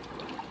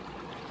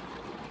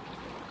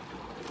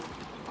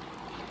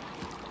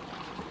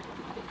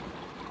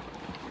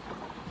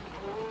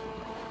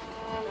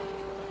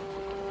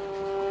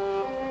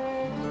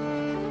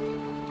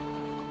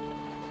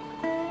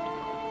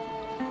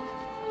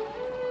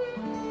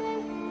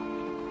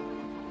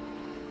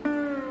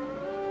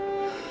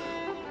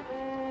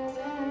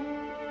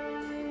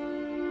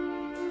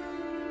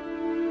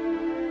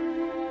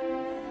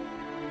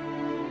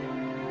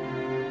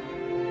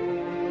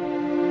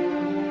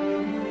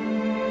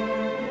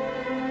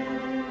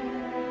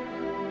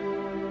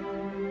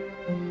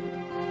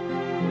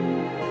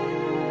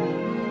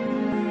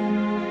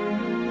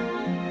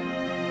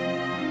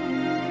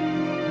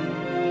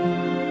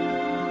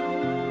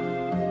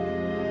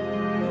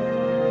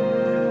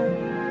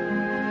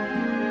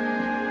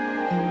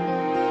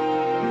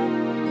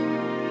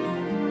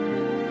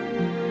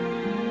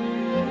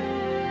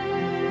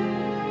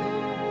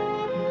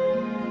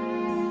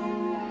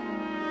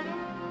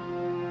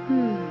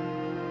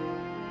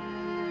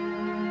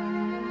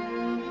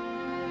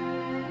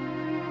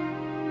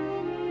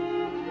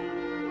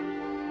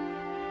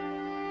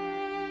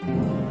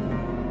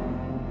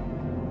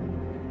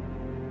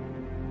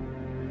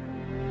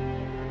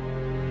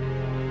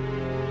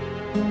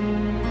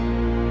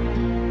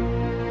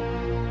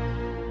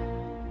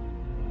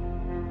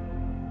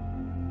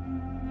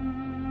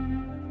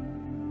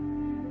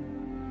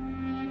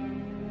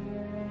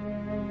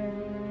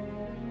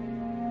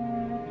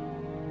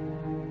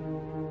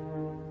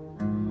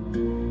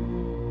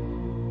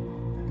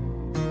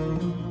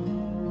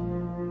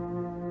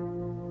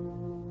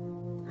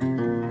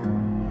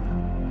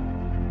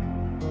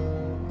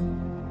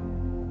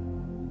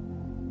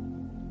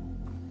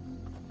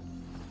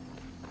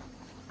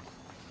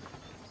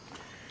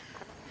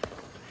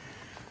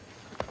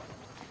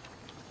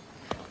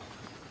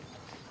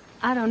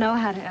 I don't know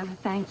how to ever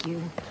thank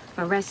you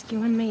for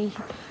rescuing me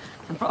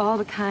and for all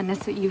the kindness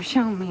that you've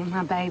shown me and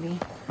my baby.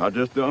 I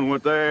just done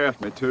what they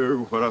asked me to,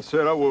 what I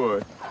said I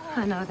would.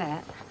 I know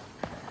that.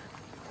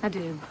 I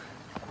do.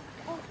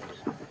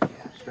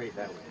 Straight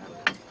that way.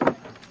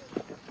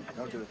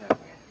 Don't do it that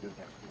way. Do it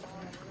that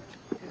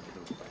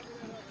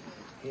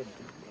way.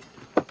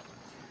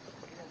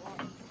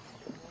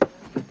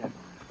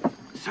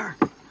 Sir,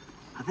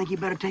 I think you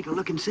better take a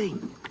look and see.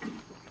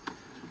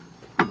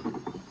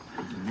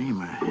 In the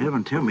name of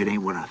heaven, tell me it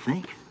ain't what I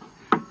think.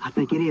 I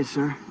think it is,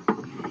 sir.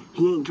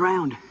 He ain't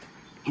drowned.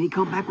 And he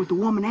come back with the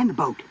woman and the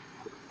boat.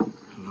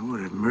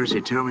 Lord have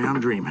mercy, tell me I'm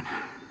dreaming.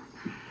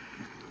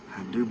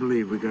 I do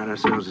believe we got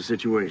ourselves a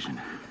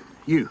situation.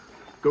 You,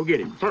 go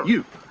get him. Sir.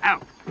 You,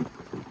 out.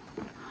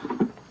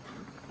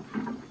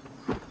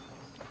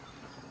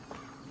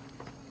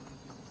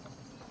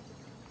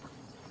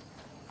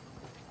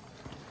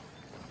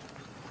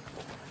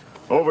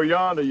 Over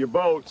yonder, your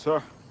boat,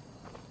 sir.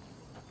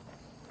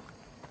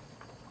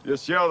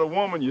 Just yell the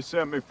woman you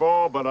sent me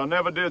for, but I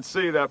never did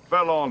see that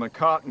fellow on the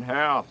cotton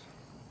house.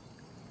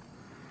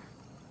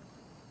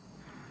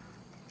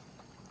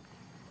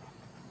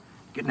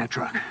 Get in that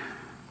truck.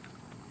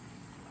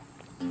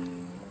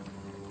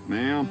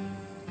 Ma'am?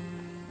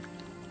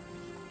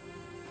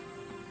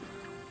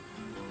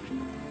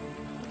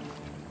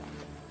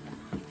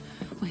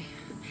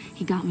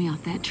 He got me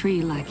off that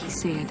tree, like he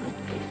said.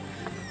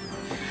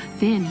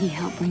 Then he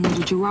helped bring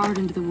little Gerard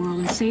into the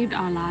world and saved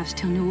our lives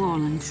till New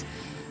Orleans.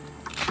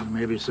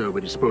 Maybe so,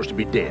 but he's supposed to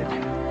be dead.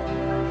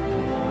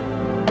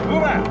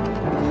 Move out!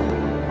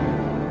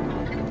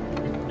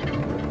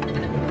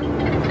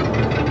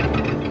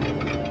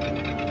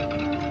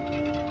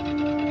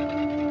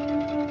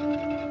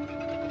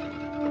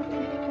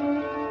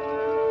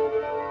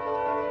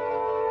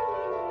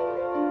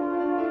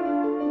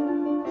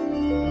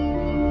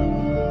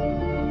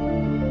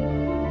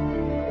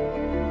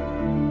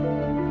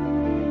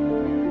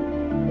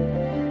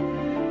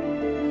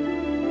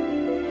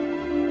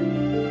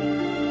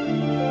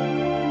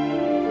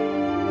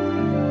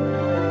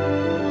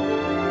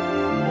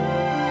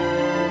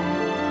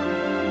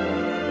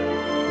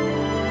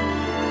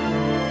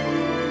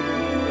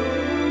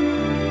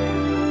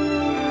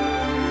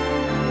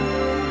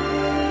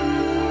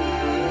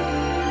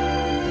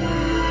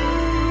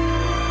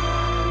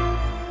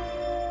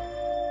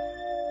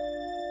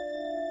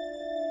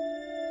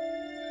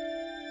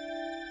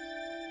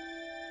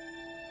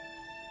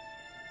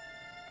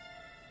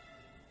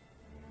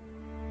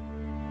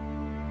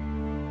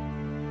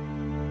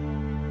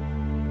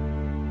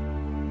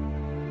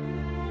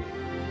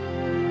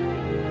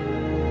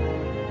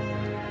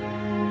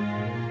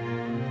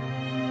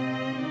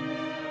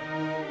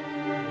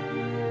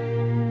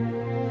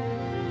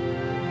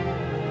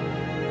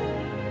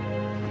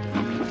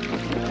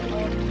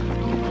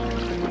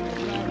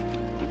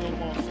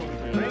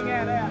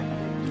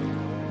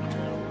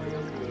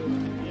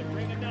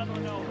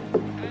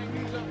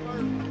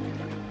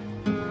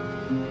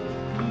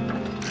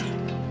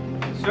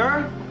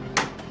 Sir,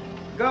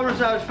 the governor's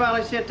office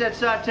finally sent that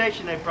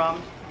citation they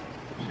promised.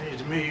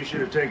 Seems to me you should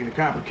have taken the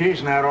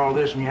complication out of all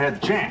this when you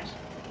had the chance.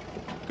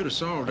 Could have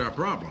solved our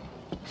problem.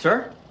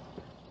 Sir?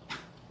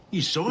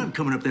 You saw him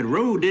coming up that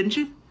road, didn't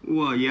you?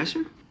 Well, yes,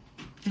 sir.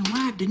 Then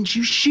why didn't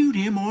you shoot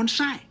him on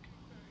sight?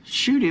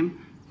 Shoot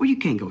him? Well, you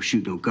can't go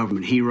shoot no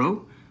government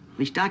hero. At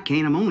least I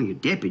can't. I'm only a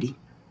deputy.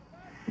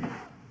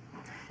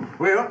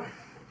 Well,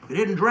 he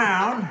didn't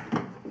drown,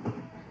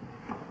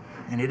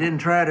 and he didn't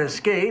try to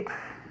escape.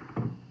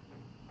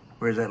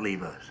 Where does that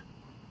leave us?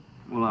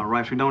 Well, our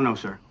rights, we don't know,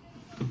 sir.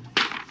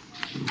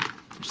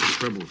 It's the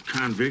trouble with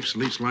convicts,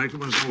 least likely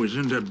ones always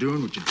end up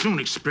doing what you don't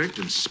expect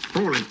and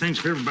spoiling things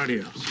for everybody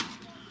else.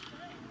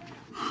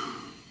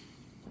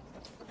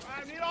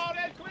 I need all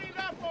that cleaned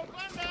up for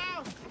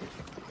Glendale.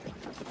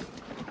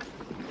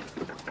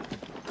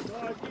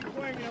 Boy, keep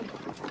swinging him.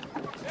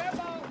 Come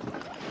on.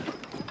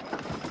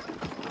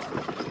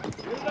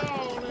 Get it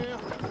on there.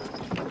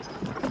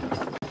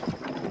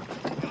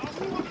 Y'all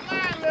move the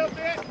line a little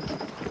bit.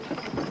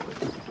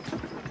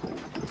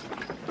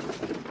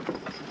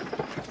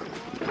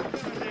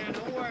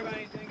 Don't worry about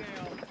anything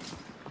else.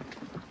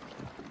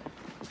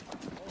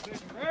 Oh,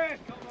 this red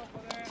coming up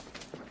with that.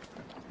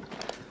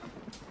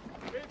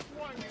 Big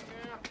swing in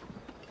there.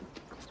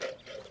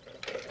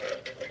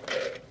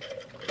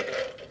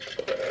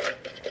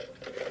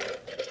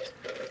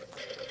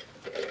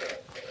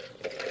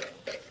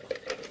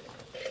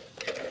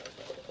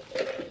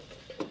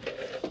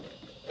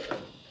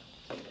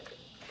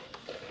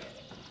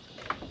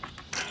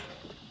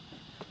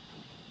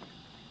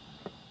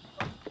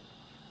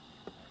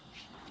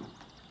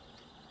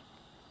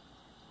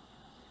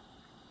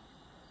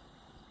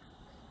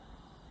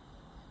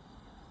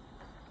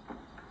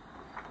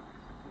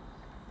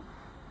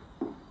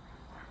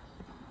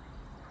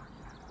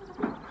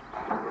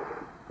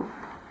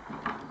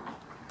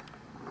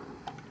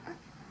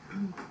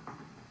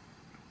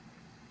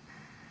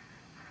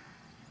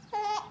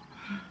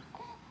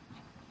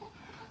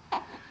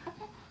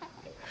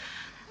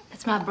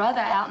 It's my brother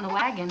out in the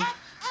wagon.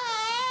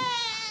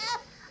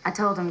 I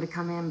told him to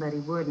come in, but he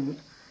wouldn't.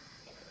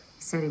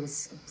 He said he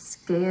was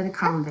scared of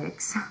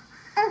convicts.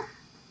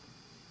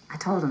 I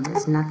told him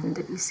there's nothing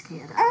to be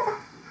scared of.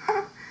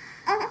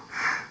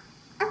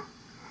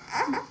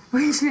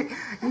 Well, you should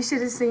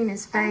have seen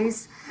his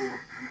face,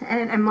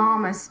 and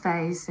Mama's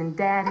face, and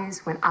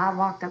Daddy's when I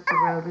walked up the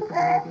road with the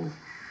baby.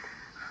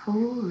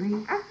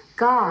 Holy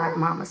God,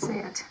 Mama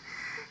said.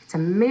 It's a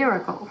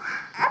miracle.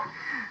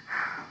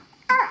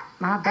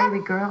 My baby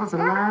girl's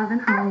alive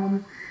and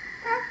home.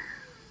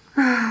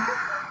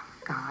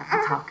 God,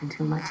 I'm talking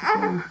too much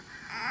again.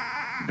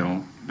 I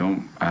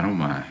don't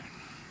mind.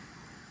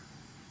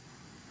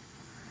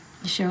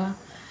 You sure?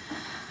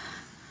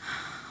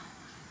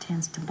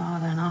 Tends to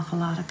bother an awful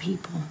lot of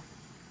people.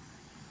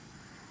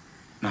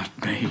 Not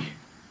me.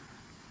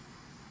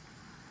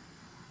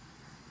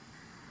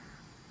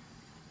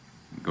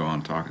 Go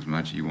on, talk as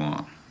much as you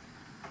want.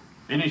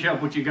 Finish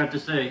up what you got to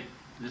say.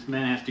 This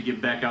man has to get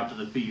back out to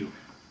the field.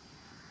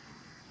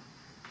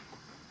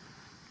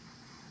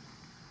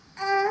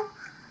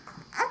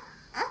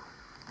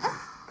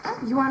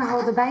 You want to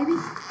hold the baby?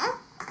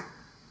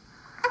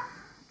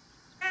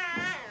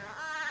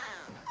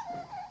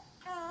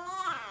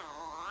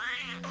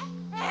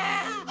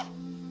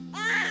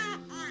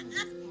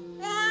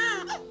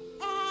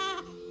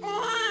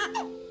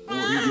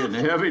 Oh, he's getting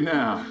heavy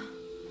now.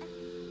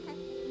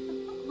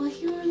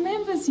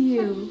 was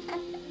you.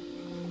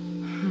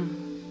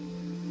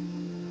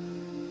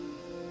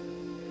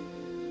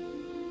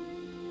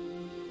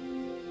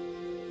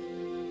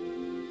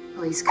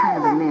 Well, he's kind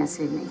of a mess,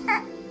 isn't he?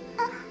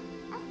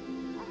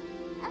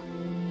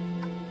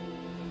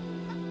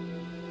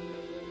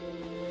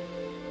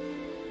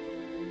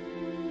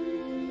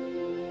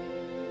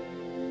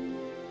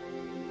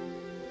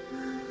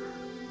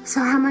 So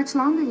how much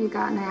longer you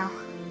got now?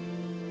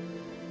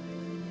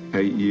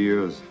 8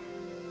 years,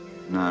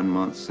 9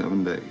 months,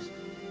 7 days.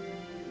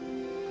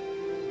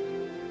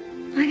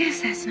 I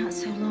guess that's not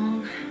so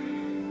long.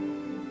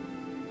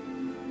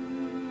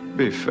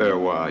 Be a fair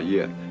while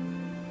yet.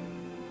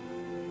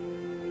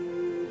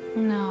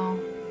 No.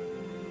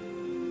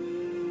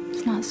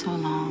 It's not so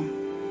long.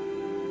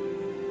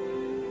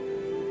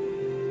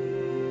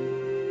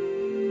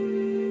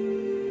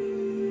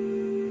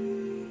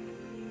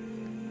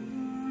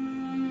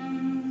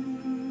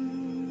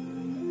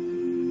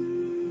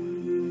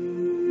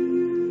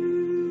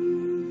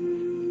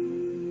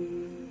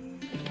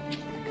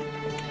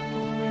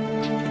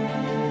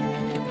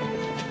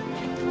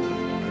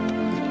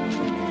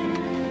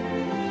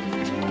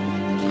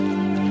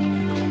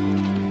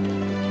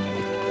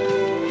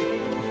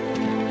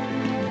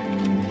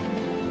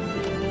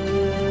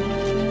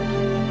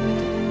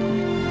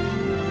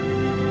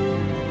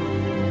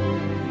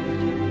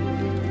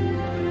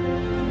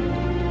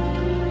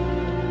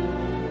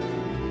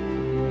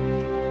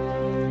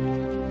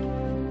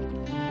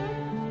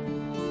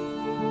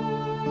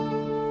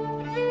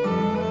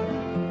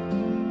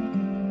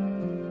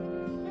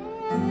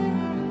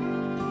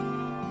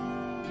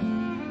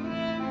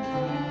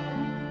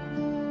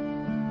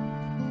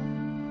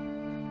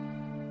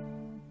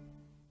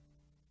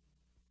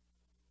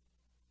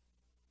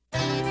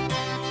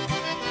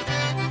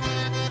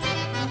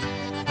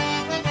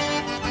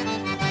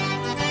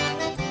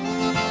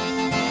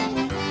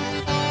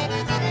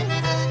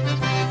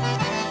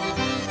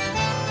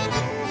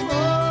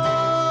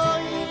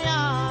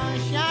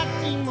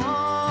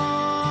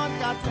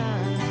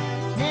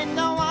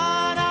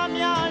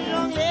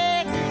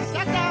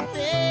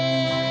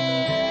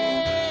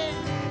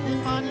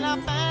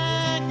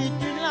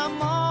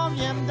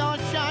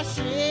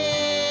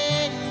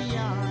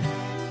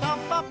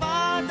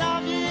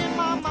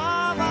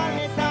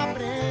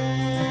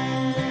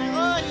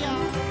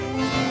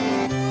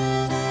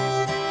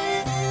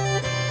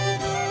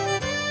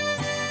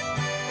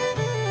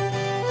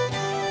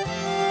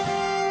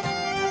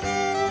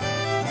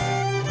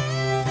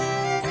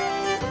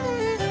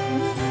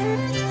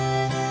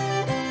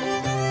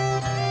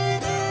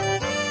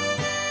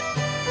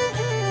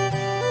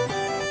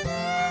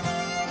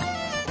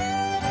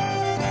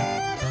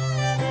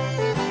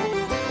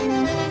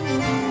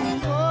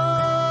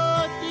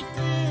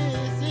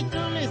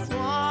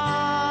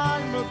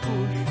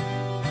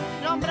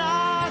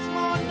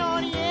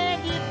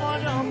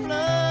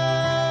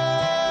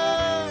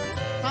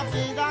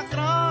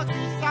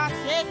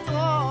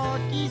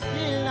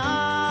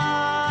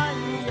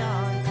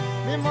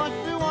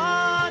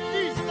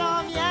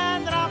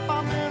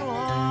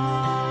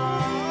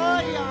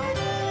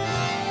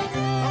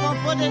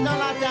 Dans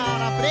la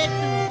terre après